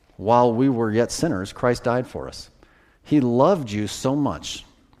while we were yet sinners, Christ died for us. He loved you so much,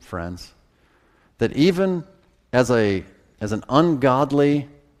 friends, that even as an ungodly,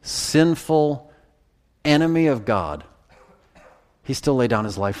 sinful enemy of God, he still laid down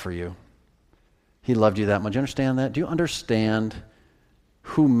his life for you. He loved you that much. Do you understand that? Do you understand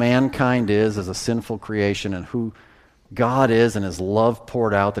who mankind is as a sinful creation and who God is and his love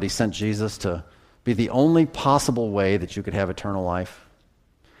poured out, that he sent Jesus to be the only possible way that you could have eternal life?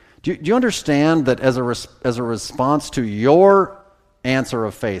 Do you understand that as a response to your answer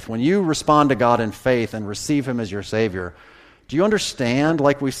of faith, when you respond to God in faith and receive him as your Savior, do you understand,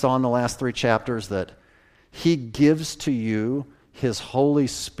 like we saw in the last 3 chapters, that he gives to you his Holy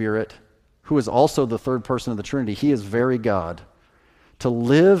Spirit, who is also the third person of the Trinity? He is very God, to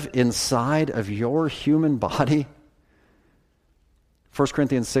live inside of your human body? 1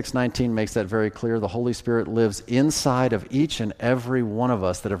 Corinthians 6:19 makes that very clear. The Holy Spirit lives inside of each and every one of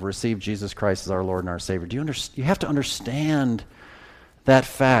us that have received Jesus Christ as our Lord and our Savior. You have to understand that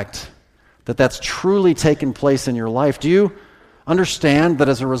fact, that that's truly taken place in your life. Do you understand that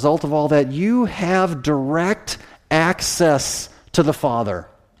as a result of all that, you have direct access to the Father?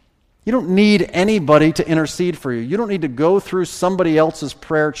 You don't need anybody to intercede for you. You don't need to go through somebody else's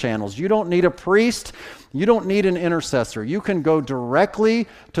prayer channels. You don't need a priest. You don't need an intercessor. You can go directly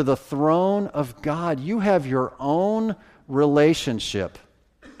to the throne of God. You have your own relationship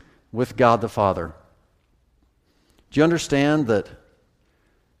with God the Father. Do you understand that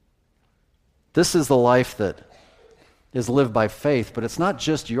this is the life that is lived by faith, but it's not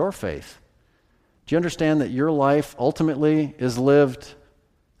just your faith? Do you understand that your life ultimately is lived,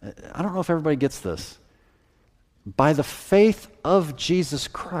 I don't know if everybody gets this, by the faith of Jesus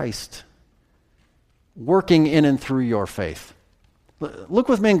Christ working in and through your faith? Look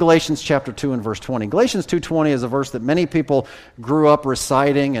with me in Galatians chapter 2 and verse 20. Galatians 2:20 is a verse that many people grew up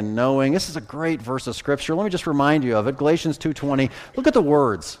reciting and knowing. This is a great verse of Scripture. Let me just remind you of it. Galatians 2:20. Look at the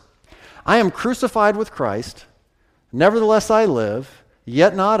words. I am crucified with Christ. Nevertheless I live,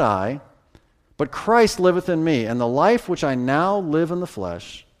 yet not I, but Christ liveth in me. And the life which I now live in the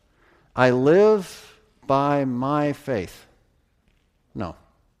flesh, I live by my faith. No.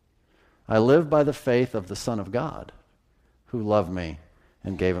 I live by the faith of the Son of God, who loved me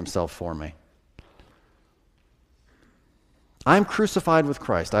and gave himself for me. I'm crucified with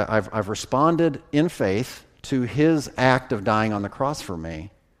Christ. I've responded in faith to his act of dying on the cross for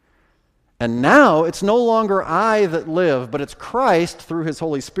me. And now it's no longer I that live, but it's Christ through his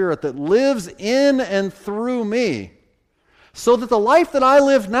Holy Spirit that lives in and through me. So that the life that I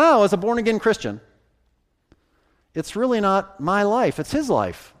live now as a born-again Christian, it's really not my life, it's his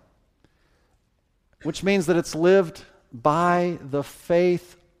life. Which means that it's lived by the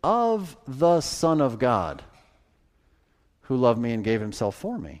faith of the Son of God, who loved me and gave himself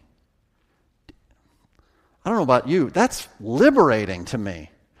for me. I don't know about you, that's liberating to me.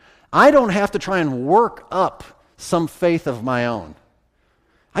 I don't have to try and work up some faith of my own.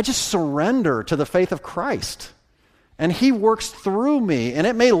 I just surrender to the faith of Christ. And he works through me, and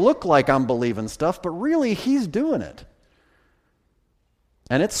it may look like I'm believing stuff, but really he's doing it.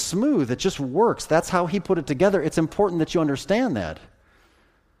 And it's smooth, it just works. That's how he put it together. It's important that you understand that.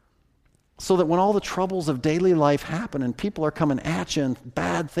 So that when all the troubles of daily life happen and people are coming at you and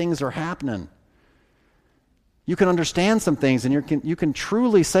bad things are happening, you can understand some things and you can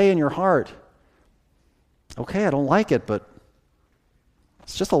truly say in your heart, okay, I don't like it, but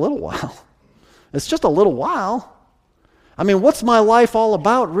it's just a little while. It's just a little while. I mean, what's my life all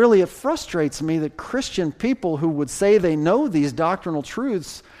about? Really, it frustrates me that Christian people who would say they know these doctrinal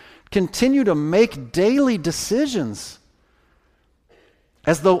truths continue to make daily decisions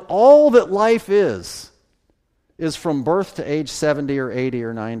as though all that life is from birth to age 70 or 80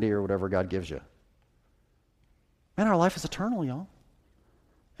 or 90 or whatever God gives you. Man, our life is eternal, y'all.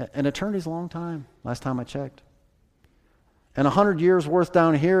 And eternity's a long time, last time I checked. And 100 years worth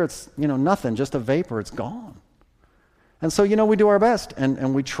down here, it's, nothing, just a vapor, it's gone. And so, we do our best,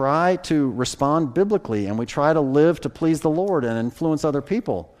 and we try to respond biblically, and we try to live to please the Lord and influence other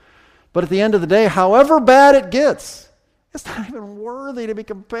people. But at the end of the day, however bad it gets, it's not even worthy to be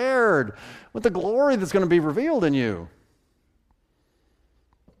compared with the glory that's going to be revealed in you.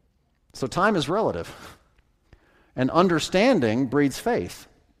 So time is relative. And understanding breeds faith.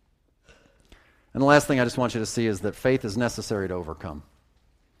 And the last thing I just want you to see is that faith is necessary to overcome.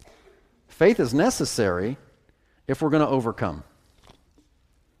 Faith is necessary if we're going to overcome.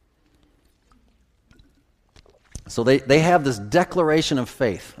 So they have this declaration of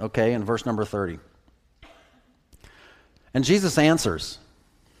faith, okay, in verse number 30. And Jesus answers.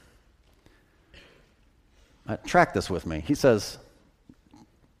 Track this with me. He says,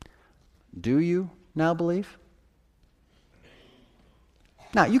 do you now believe?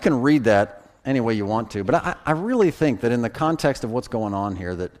 Now, you can read that any way you want to, but I really think that in the context of what's going on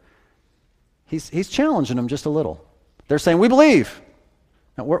here, that he's challenging them just a little. They're saying, we believe.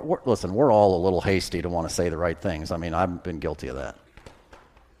 Now, listen, we're all a little hasty to want to say the right things. I mean, I've been guilty of that.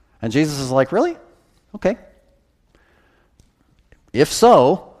 And Jesus is like, really? Okay. If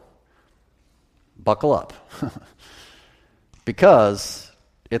so, buckle up. Because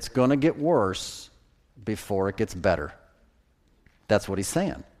it's going to get worse before it gets better. That's what he's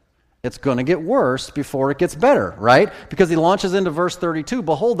saying. It's going to get worse before it gets better, right? Because he launches into verse 32,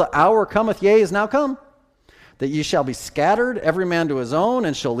 behold, the hour cometh, yea, is now come, that ye shall be scattered, every man to his own,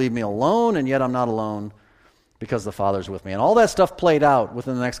 and shall leave me alone, and yet I'm not alone, because the Father's with me. And all that stuff played out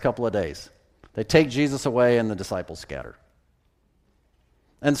within the next couple of days. They take Jesus away, and the disciples scatter.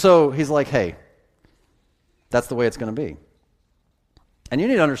 And so he's like, hey, that's the way it's going to be. And you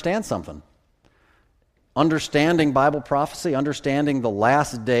need to understand something. Understanding Bible prophecy, understanding the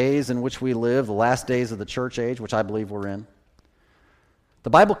last days in which we live, the last days of the church age, which I believe we're in. The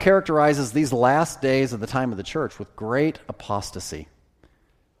Bible characterizes these last days of the time of the church with great apostasy,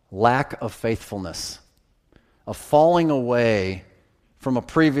 lack of faithfulness, a falling away from a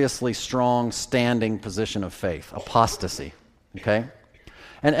previously strong standing position of faith, apostasy, okay?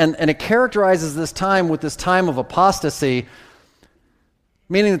 And it characterizes this time with this time of apostasy,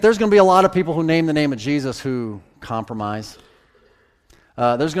 meaning that there's going to be a lot of people who name the name of Jesus who compromise.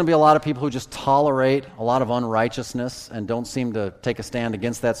 There's going to be a lot of people who just tolerate a lot of unrighteousness and don't seem to take a stand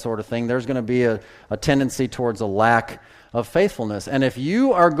against that sort of thing. There's going to be a tendency towards a lack of faithfulness. And if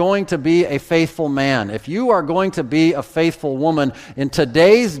you are going to be a faithful man, if you are going to be a faithful woman in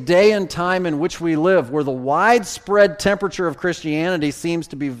today's day and time in which we live, where the widespread temperature of Christianity seems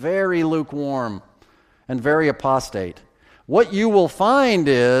to be very lukewarm and very apostate, what you will find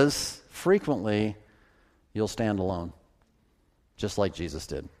is, frequently, you'll stand alone, just like Jesus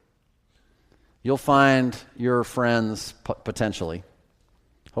did. You'll find your friends, potentially,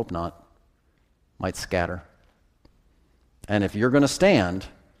 hope not, might scatter. And if you're going to stand,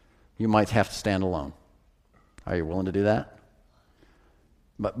 you might have to stand alone. Are you willing to do that?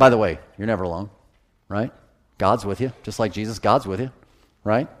 But by the way, you're never alone, right? God's with you, just like Jesus, God's with you,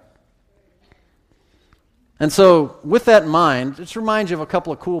 right? And so, with that in mind, just remind you of a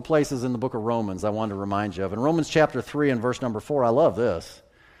couple of cool places in the book of Romans I wanted to remind you of. In Romans chapter 3 and verse number 4, I love this.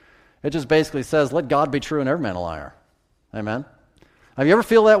 It just basically says, let God be true and every man a liar. Amen? Have you ever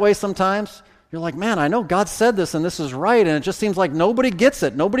feel that way sometimes? You're like, man, I know God said this and this is right, and it just seems like nobody gets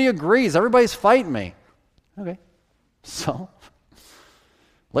it. Nobody agrees. Everybody's fighting me. Okay. So,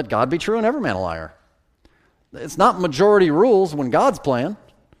 let God be true and every man a liar. It's not majority rules when God's playing.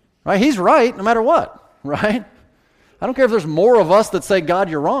 Right? He's right no matter what. Right? I don't care if there's more of us that say, God,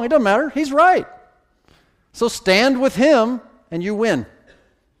 you're wrong. It doesn't matter. He's right. So stand with him and you win.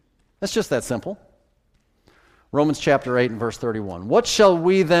 It's just that simple. Romans chapter 8 and verse 31. What shall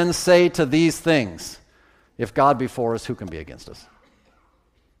we then say to these things? If God be for us, who can be against us?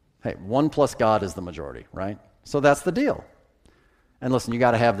 Hey, 1 plus God is the majority, right? So that's the deal. And listen, you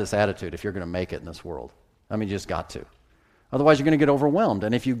got to have this attitude if you're going to make it in this world. I mean, you just got to. Otherwise, you're going to get overwhelmed.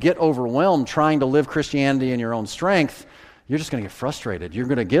 And if you get overwhelmed trying to live Christianity in your own strength, you're just going to get frustrated. You're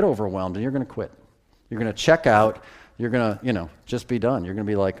going to get overwhelmed and you're going to quit. You're going to check out. You're going to, just be done. You're going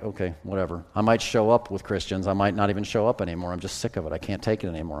to be like, okay, whatever. I might show up with Christians. I might not even show up anymore. I'm just sick of it. I can't take it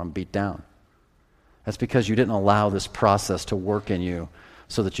anymore. I'm beat down. That's because you didn't allow this process to work in you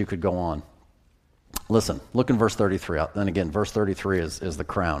so that you could go on. Listen, look in verse 33. Then again, verse 33 is the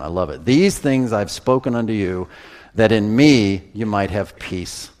crown. I love it. These things I've spoken unto you, that in me you might have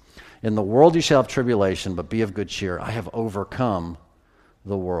peace. In the world you shall have tribulation, but be of good cheer. I have overcome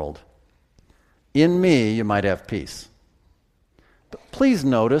the world. In me you might have peace. But please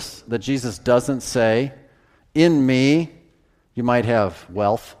notice that Jesus doesn't say, in me you might have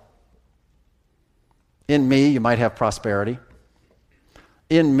wealth. In me you might have prosperity.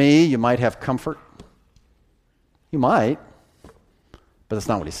 In me you might have comfort. You might, but that's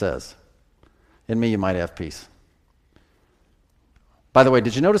not what he says. In me you might have peace. By the way,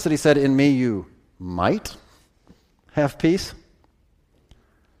 did you notice that he said, in me you might have peace?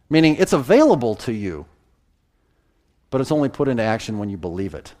 Meaning it's available to you, but it's only put into action when you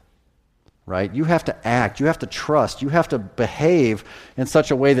believe it, right? You have to act, you have to trust, you have to behave in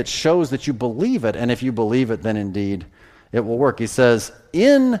such a way that shows that you believe it, and if you believe it, then indeed it will work. He says,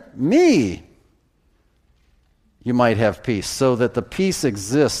 in me you might have peace, so that the peace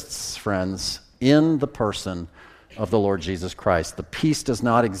exists, friends, in the person of the Lord Jesus Christ. The peace does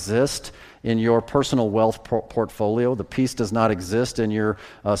not exist in your personal wealth portfolio. The peace does not exist in your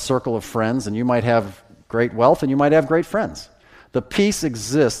circle of friends, and you might have great wealth and you might have great friends. The peace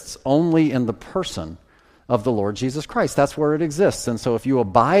exists only in the person of the Lord Jesus Christ. That's where it exists. And so if you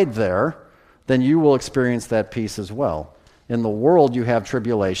abide there, then you will experience that peace as well. In the world you have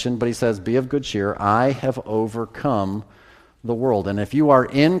tribulation, but he says, be of good cheer, I have overcome the world. And if you are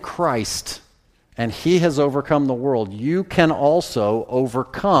in Christ and he has overcome the world, you can also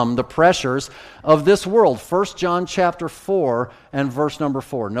overcome the pressures of this world. 1 John chapter 4 and verse number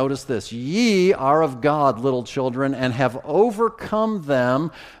 4. Notice this. Ye are of God, little children, and have overcome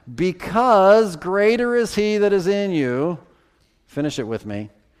them, because greater is he that is in you, finish it with me,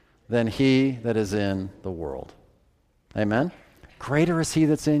 than he that is in the world. Amen? Greater is he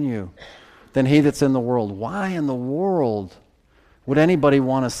that's in you than he that's in the world. Why in the world would anybody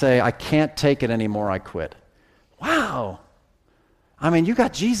want to say, I can't take it anymore, I quit? Wow. I mean, you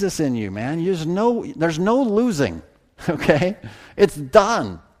got Jesus in you, man. There's no losing, okay? It's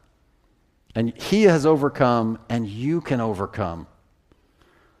done. And he has overcome, and you can overcome.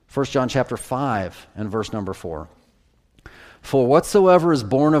 1 John chapter 5 and verse number 4. For whatsoever is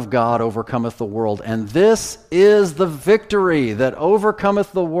born of God overcometh the world, and this is the victory that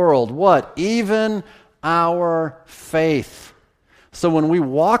overcometh the world. What? Even our faith. So when we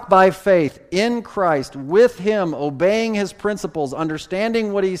walk by faith in Christ, with him, obeying his principles,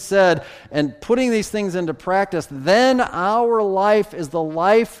 understanding what he said, and putting these things into practice, then our life is the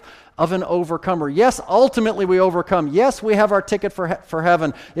life of an overcomer. Yes, ultimately we overcome. Yes, we have our ticket for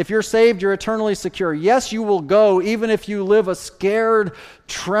heaven. If you're saved, you're eternally secure. Yes, you will go, even if you live a scared,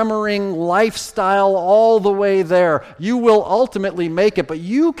 tremoring lifestyle all the way there. You will ultimately make it, but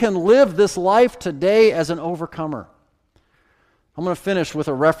you can live this life today as an overcomer. I'm going to finish with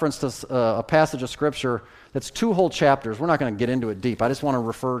a reference to a passage of Scripture that's 2 whole chapters. We're not going to get into it deep. I just want to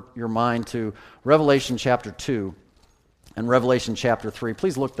refer your mind to Revelation chapter 2 and Revelation chapter 3.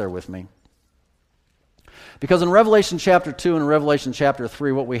 Please look there with me. Because in Revelation chapter 2 and Revelation chapter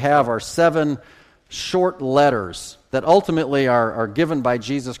 3, what we have are 7 short letters that ultimately are given by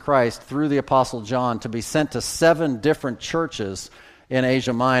Jesus Christ through the Apostle John to be sent to 7 different churches in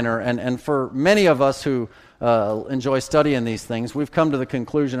Asia Minor. And for many of us who enjoy studying these things, we've come to the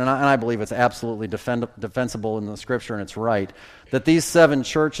conclusion, and I believe it's absolutely defensible in the Scripture, and it's right, that these 7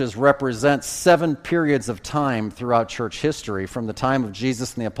 churches represent 7 periods of time throughout church history, from the time of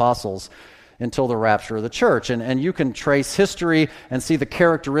Jesus and the apostles until the rapture of the church. And you can trace history and see the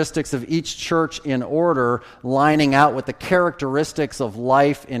characteristics of each church in order, lining out with the characteristics of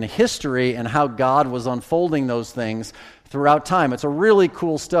life in history and how God was unfolding those things throughout time. It's a really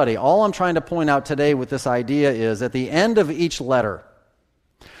cool study. All I'm trying to point out today with this idea is, at the end of each letter,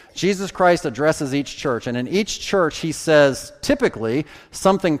 Jesus Christ addresses each church, and in each church he says typically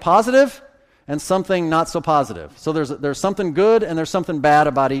something positive and something not so positive. So there's something good and there's something bad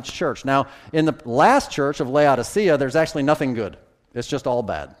about each church. Now, in the last church of Laodicea, there's actually nothing good. It's just all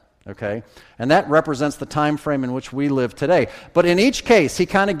bad. Okay? And that represents the time frame in which we live today. But in each case, he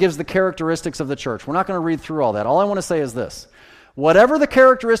kind of gives the characteristics of the church. We're not going to read through all that. All I want to say is this. Whatever the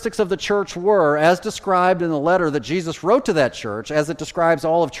characteristics of the church were, as described in the letter that Jesus wrote to that church, as it describes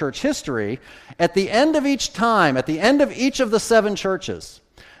all of church history, at the end of each time, at the end of each of the 7 churches,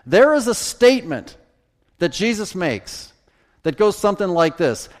 there is a statement that Jesus makes that goes something like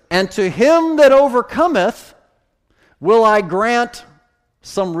this: and to him that overcometh will I grant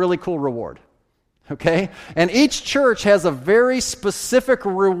some really cool reward. Okay? And each church has a very specific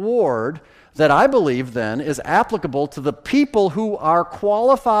reward that I believe then is applicable to the people who are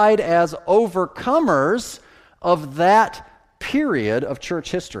qualified as overcomers of that period of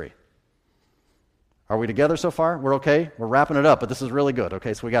church history. Are we together so far? We're okay? We're wrapping it up, but this is really good.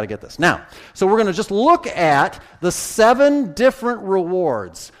 Okay, so we got to get this. Now, so we're going to just look at the 7 different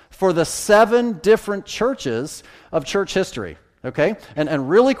rewards for the 7 different churches of church history. Okay? And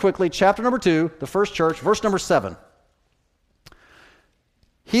really quickly, chapter number 2, the first church, verse number 7.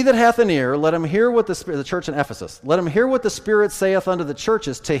 He that hath an ear, let him hear what the church in Ephesus, let him hear what the Spirit saith unto the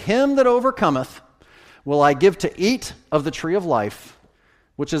churches. To him that overcometh will I give to eat of the tree of life,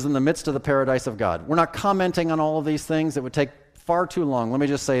 which is in the midst of the paradise of God. We're not commenting on all of these things. It would take far too long. Let me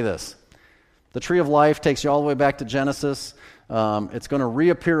just say this. The tree of life takes you all the way back to Genesis. It's going to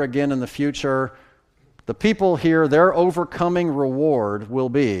reappear again in the future. The people here, their overcoming reward will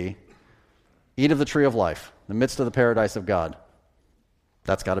be eat of the tree of life, in the midst of the paradise of God.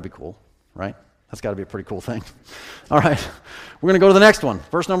 That's got to be cool, right? That's got to be a pretty cool thing. All right, we're going to go to the next one,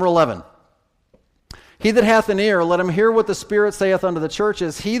 verse number 11. He that hath an ear, let him hear what the Spirit saith unto the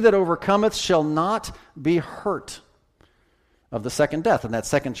churches. He that overcometh shall not be hurt of the second death. And that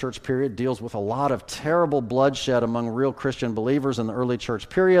second church period deals with a lot of terrible bloodshed among real Christian believers in the early church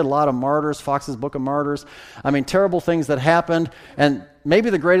period, a lot of martyrs, Fox's Book of Martyrs. I mean, terrible things that happened. And maybe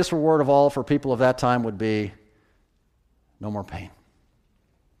the greatest reward of all for people of that time would be no more pain,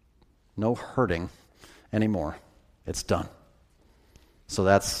 no hurting anymore. It's done. So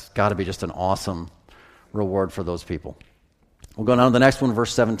that's got to be just an awesome reward for those people. We'll go down to the next one,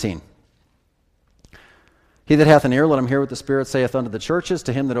 verse 17. He that hath an ear, let him hear what the Spirit saith unto the churches.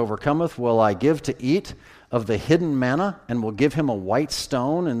 To him that overcometh will I give to eat of the hidden manna, and will give him a white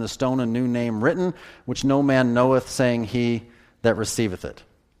stone, and the stone a new name written, which no man knoweth, saying he that receiveth it.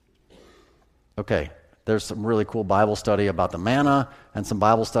 Okay, there's some really cool Bible study about the manna, and some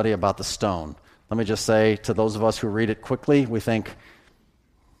Bible study about the stone. Let me just say, to those of us who read it quickly, we think,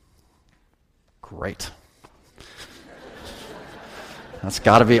 great. That's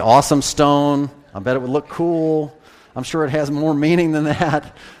got to be awesome stone. I bet it would look cool. I'm sure it has more meaning than that.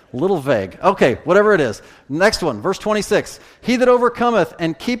 A little vague. Okay, whatever it is. Next one, verse 26. He that overcometh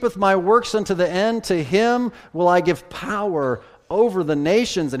and keepeth my works unto the end, to him will I give power over the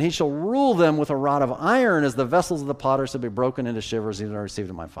nations, and he shall rule them with a rod of iron, as the vessels of the potter shall be broken into shivers, even I received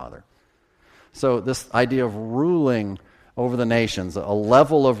of my Father. So this idea of ruling over the nations, a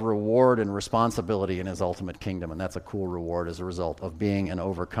level of reward and responsibility in his ultimate kingdom, and that's a cool reward as a result of being an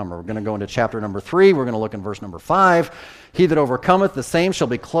overcomer. We're going to go into chapter number 3. We're going to look in verse number 5. He that overcometh, the same shall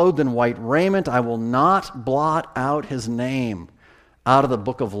be clothed in white raiment. I will not blot out his name out of the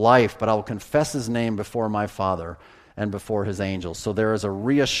book of life, but I will confess his name before my Father and before his angels. So there is a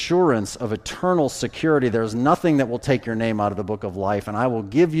reassurance of eternal security. There's nothing that will take your name out of the book of life, and I will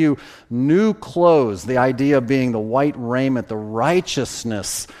give you new clothes, the idea being the white raiment, the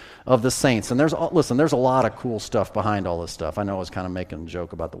righteousness of the saints. And there's a lot of cool stuff behind all this stuff. I know I was kind of making a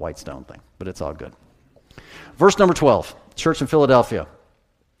joke about the white stone thing, but it's all good. Verse number 12, church in Philadelphia.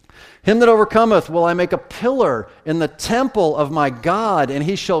 Him that overcometh will I make a pillar in the temple of my God, and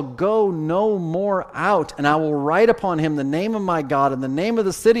he shall go no more out. And I will write upon him the name of my God and the name of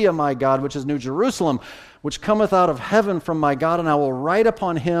the city of my God, which is New Jerusalem, which cometh out of heaven from my God, and I will write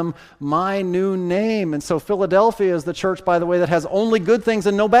upon him my new name. And so Philadelphia is the church, by the way, that has only good things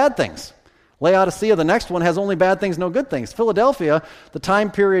and no bad things. Laodicea, the next one, has only bad things, no good things. Philadelphia, the time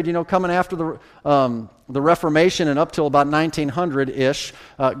period, coming after the Reformation and up till about 1900-ish,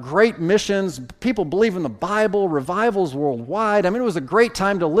 great missions, people believe in the Bible, revivals worldwide. I mean, it was a great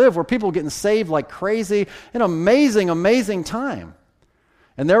time to live where people were getting saved like crazy. An amazing, amazing time.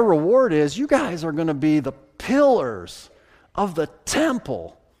 And their reward is, you guys are going to be the pillars of the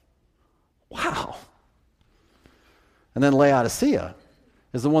temple. Wow. And then Laodicea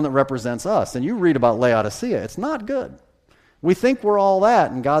is the one that represents us. And you read about Laodicea, it's not good. We think we're all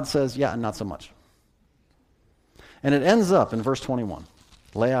that, and God says, yeah, not so much. And it ends up in verse 21,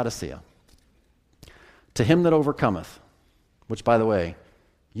 Laodicea. To him that overcometh, which, by the way,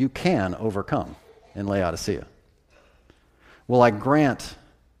 you can overcome in Laodicea, will I grant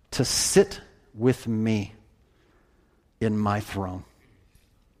to sit with me in my throne,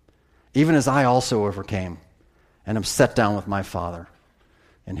 even as I also overcame and am set down with my Father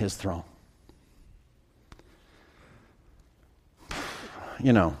in his throne.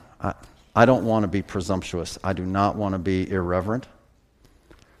 I don't want to be presumptuous. I do not want to be irreverent.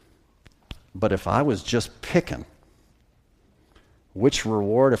 But if I was just picking which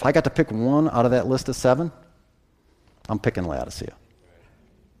reward, if I got to pick one out of that list of 7, I'm picking Laodicea.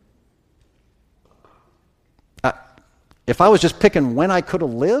 If I was just picking when I could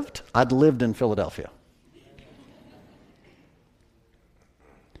have lived, I'd lived in Philadelphia.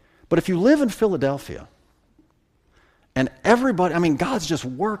 But if you live in Philadelphia, and everybody, God's just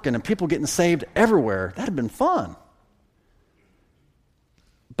working and people getting saved everywhere, that'd have been fun.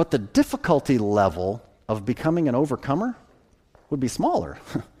 But the difficulty level of becoming an overcomer would be smaller.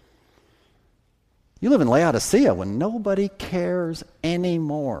 You live in Laodicea when nobody cares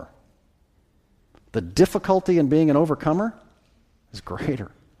anymore. The difficulty in being an overcomer is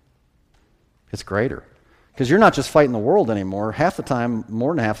greater. It's greater. Because you're not just fighting the world anymore. Half the time,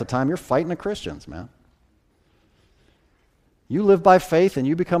 more than half the time, you're fighting the Christians, man. You live by faith and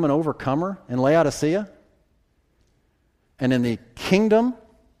you become an overcomer in Laodicea. And in the kingdom,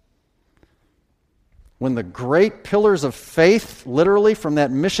 when the great pillars of faith, literally from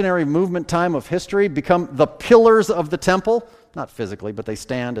that missionary movement time of history, become the pillars of the temple, not physically, but they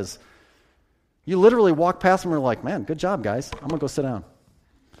stand as, you literally walk past them and are like, man, good job, guys. I'm going to go sit down.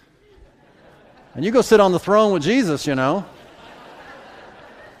 And you go sit on the throne with Jesus,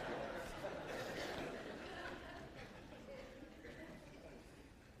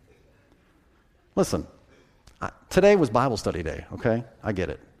 Listen, today was Bible study day, okay? I get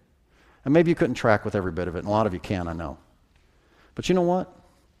it. And maybe you couldn't track with every bit of it, and a lot of you can, I know. But you know what?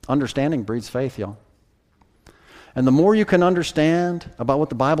 Understanding breeds faith, y'all. And the more you can understand about what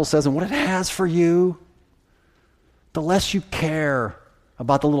the Bible says and what it has for you, the less you care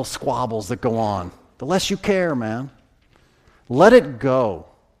about the little squabbles that go on. The less you care, man. Let it go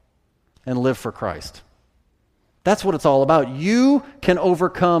and live for Christ. That's what it's all about. You can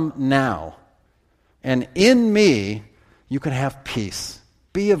overcome now. And in me, you can have peace.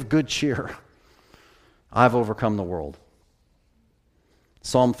 Be of good cheer. I've overcome the world.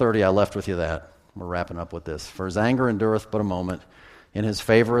 Psalm 30, I left with you that. We're wrapping up with this. For his anger endureth but a moment. In his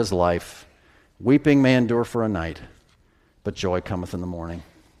favor is life. Weeping may endure for a night, but joy cometh in the morning.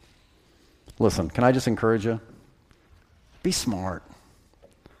 Listen, can I just encourage you? Be smart.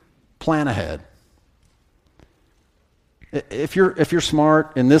 Plan ahead. If you're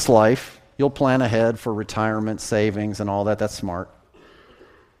smart in this life, you'll plan ahead for retirement, savings, and all that. That's smart.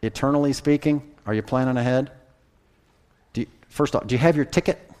 Eternally speaking, are you planning ahead? First off, do you have your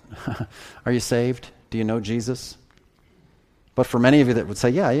ticket? Are you saved? Do you know Jesus? But for many of you that would say,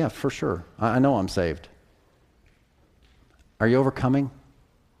 yeah, for sure. I know I'm saved. Are you overcoming?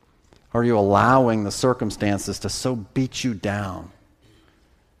 Or are you allowing the circumstances to so beat you down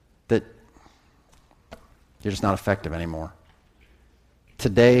that you're just not effective anymore?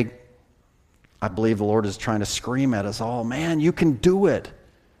 Today, I believe the Lord is trying to scream at us all, man, you can do it.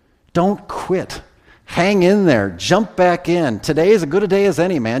 Don't quit. Hang in there. Jump back in. Today is as good a day as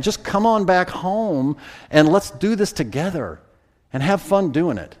any, man. Just come on back home and let's do this together and have fun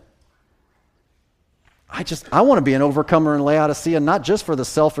doing it. I want to be an overcomer in Laodicea, not just for the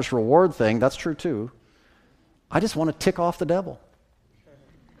selfish reward thing. That's true too. I just want to tick off the devil.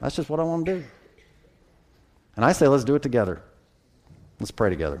 That's just what I want to do. And I say, let's do it together. Let's pray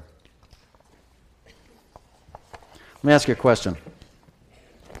together. Let me ask you a question.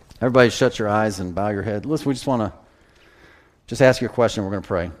 Everybody shut your eyes and bow your head. Listen, we just want to just ask you a question. We're going to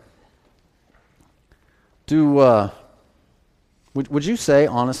pray. Would you say,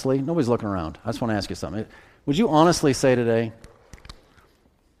 honestly, nobody's looking around. I just want to ask you something. Would you honestly say today,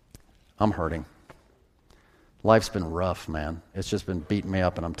 I'm hurting. Life's been rough, man. It's just been beating me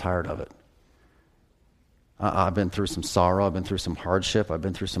up and I'm tired of it. I've been through some sorrow. I've been through some hardship. I've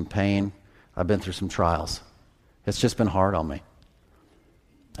been through some pain. I've been through some trials. It's just been hard on me.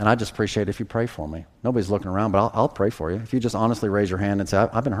 And I just appreciate it if you pray for me. Nobody's looking around, but I'll pray for you. If you just honestly raise your hand and say,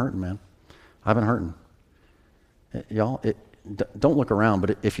 I've been hurting, man. I've been hurting. Y'all, don't look around,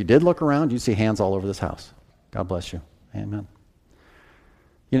 but if you did look around, you'd see hands all over this house. God bless you. Amen.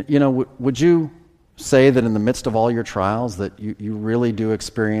 You know, would you say that in the midst of all your trials that you really do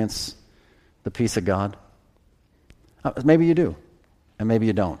experience the peace of God? Maybe you do, and maybe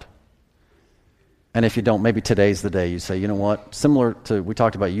you don't. And if you don't, maybe today's the day you say, you know what, similar to, we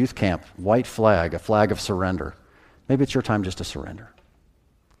talked about youth camp, white flag, a flag of surrender. Maybe it's your time just to surrender.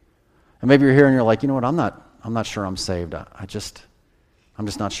 And maybe you're here and you're like, you know what, I'm not sure I'm saved. I'm just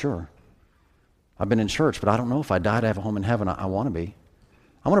not sure. I've been in church, but I don't know if I die to have a home in heaven. I want to be.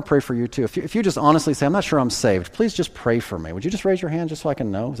 I want to pray for you too. If you just honestly say, I'm not sure I'm saved, please just pray for me. Would you just raise your hand just so I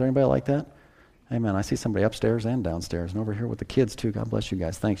can know? Is there anybody like that? Amen. I see somebody upstairs and downstairs and over here with the kids too. God bless you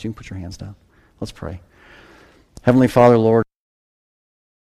guys. Thanks. You can put your hands down. Let's pray. Heavenly Father, Lord,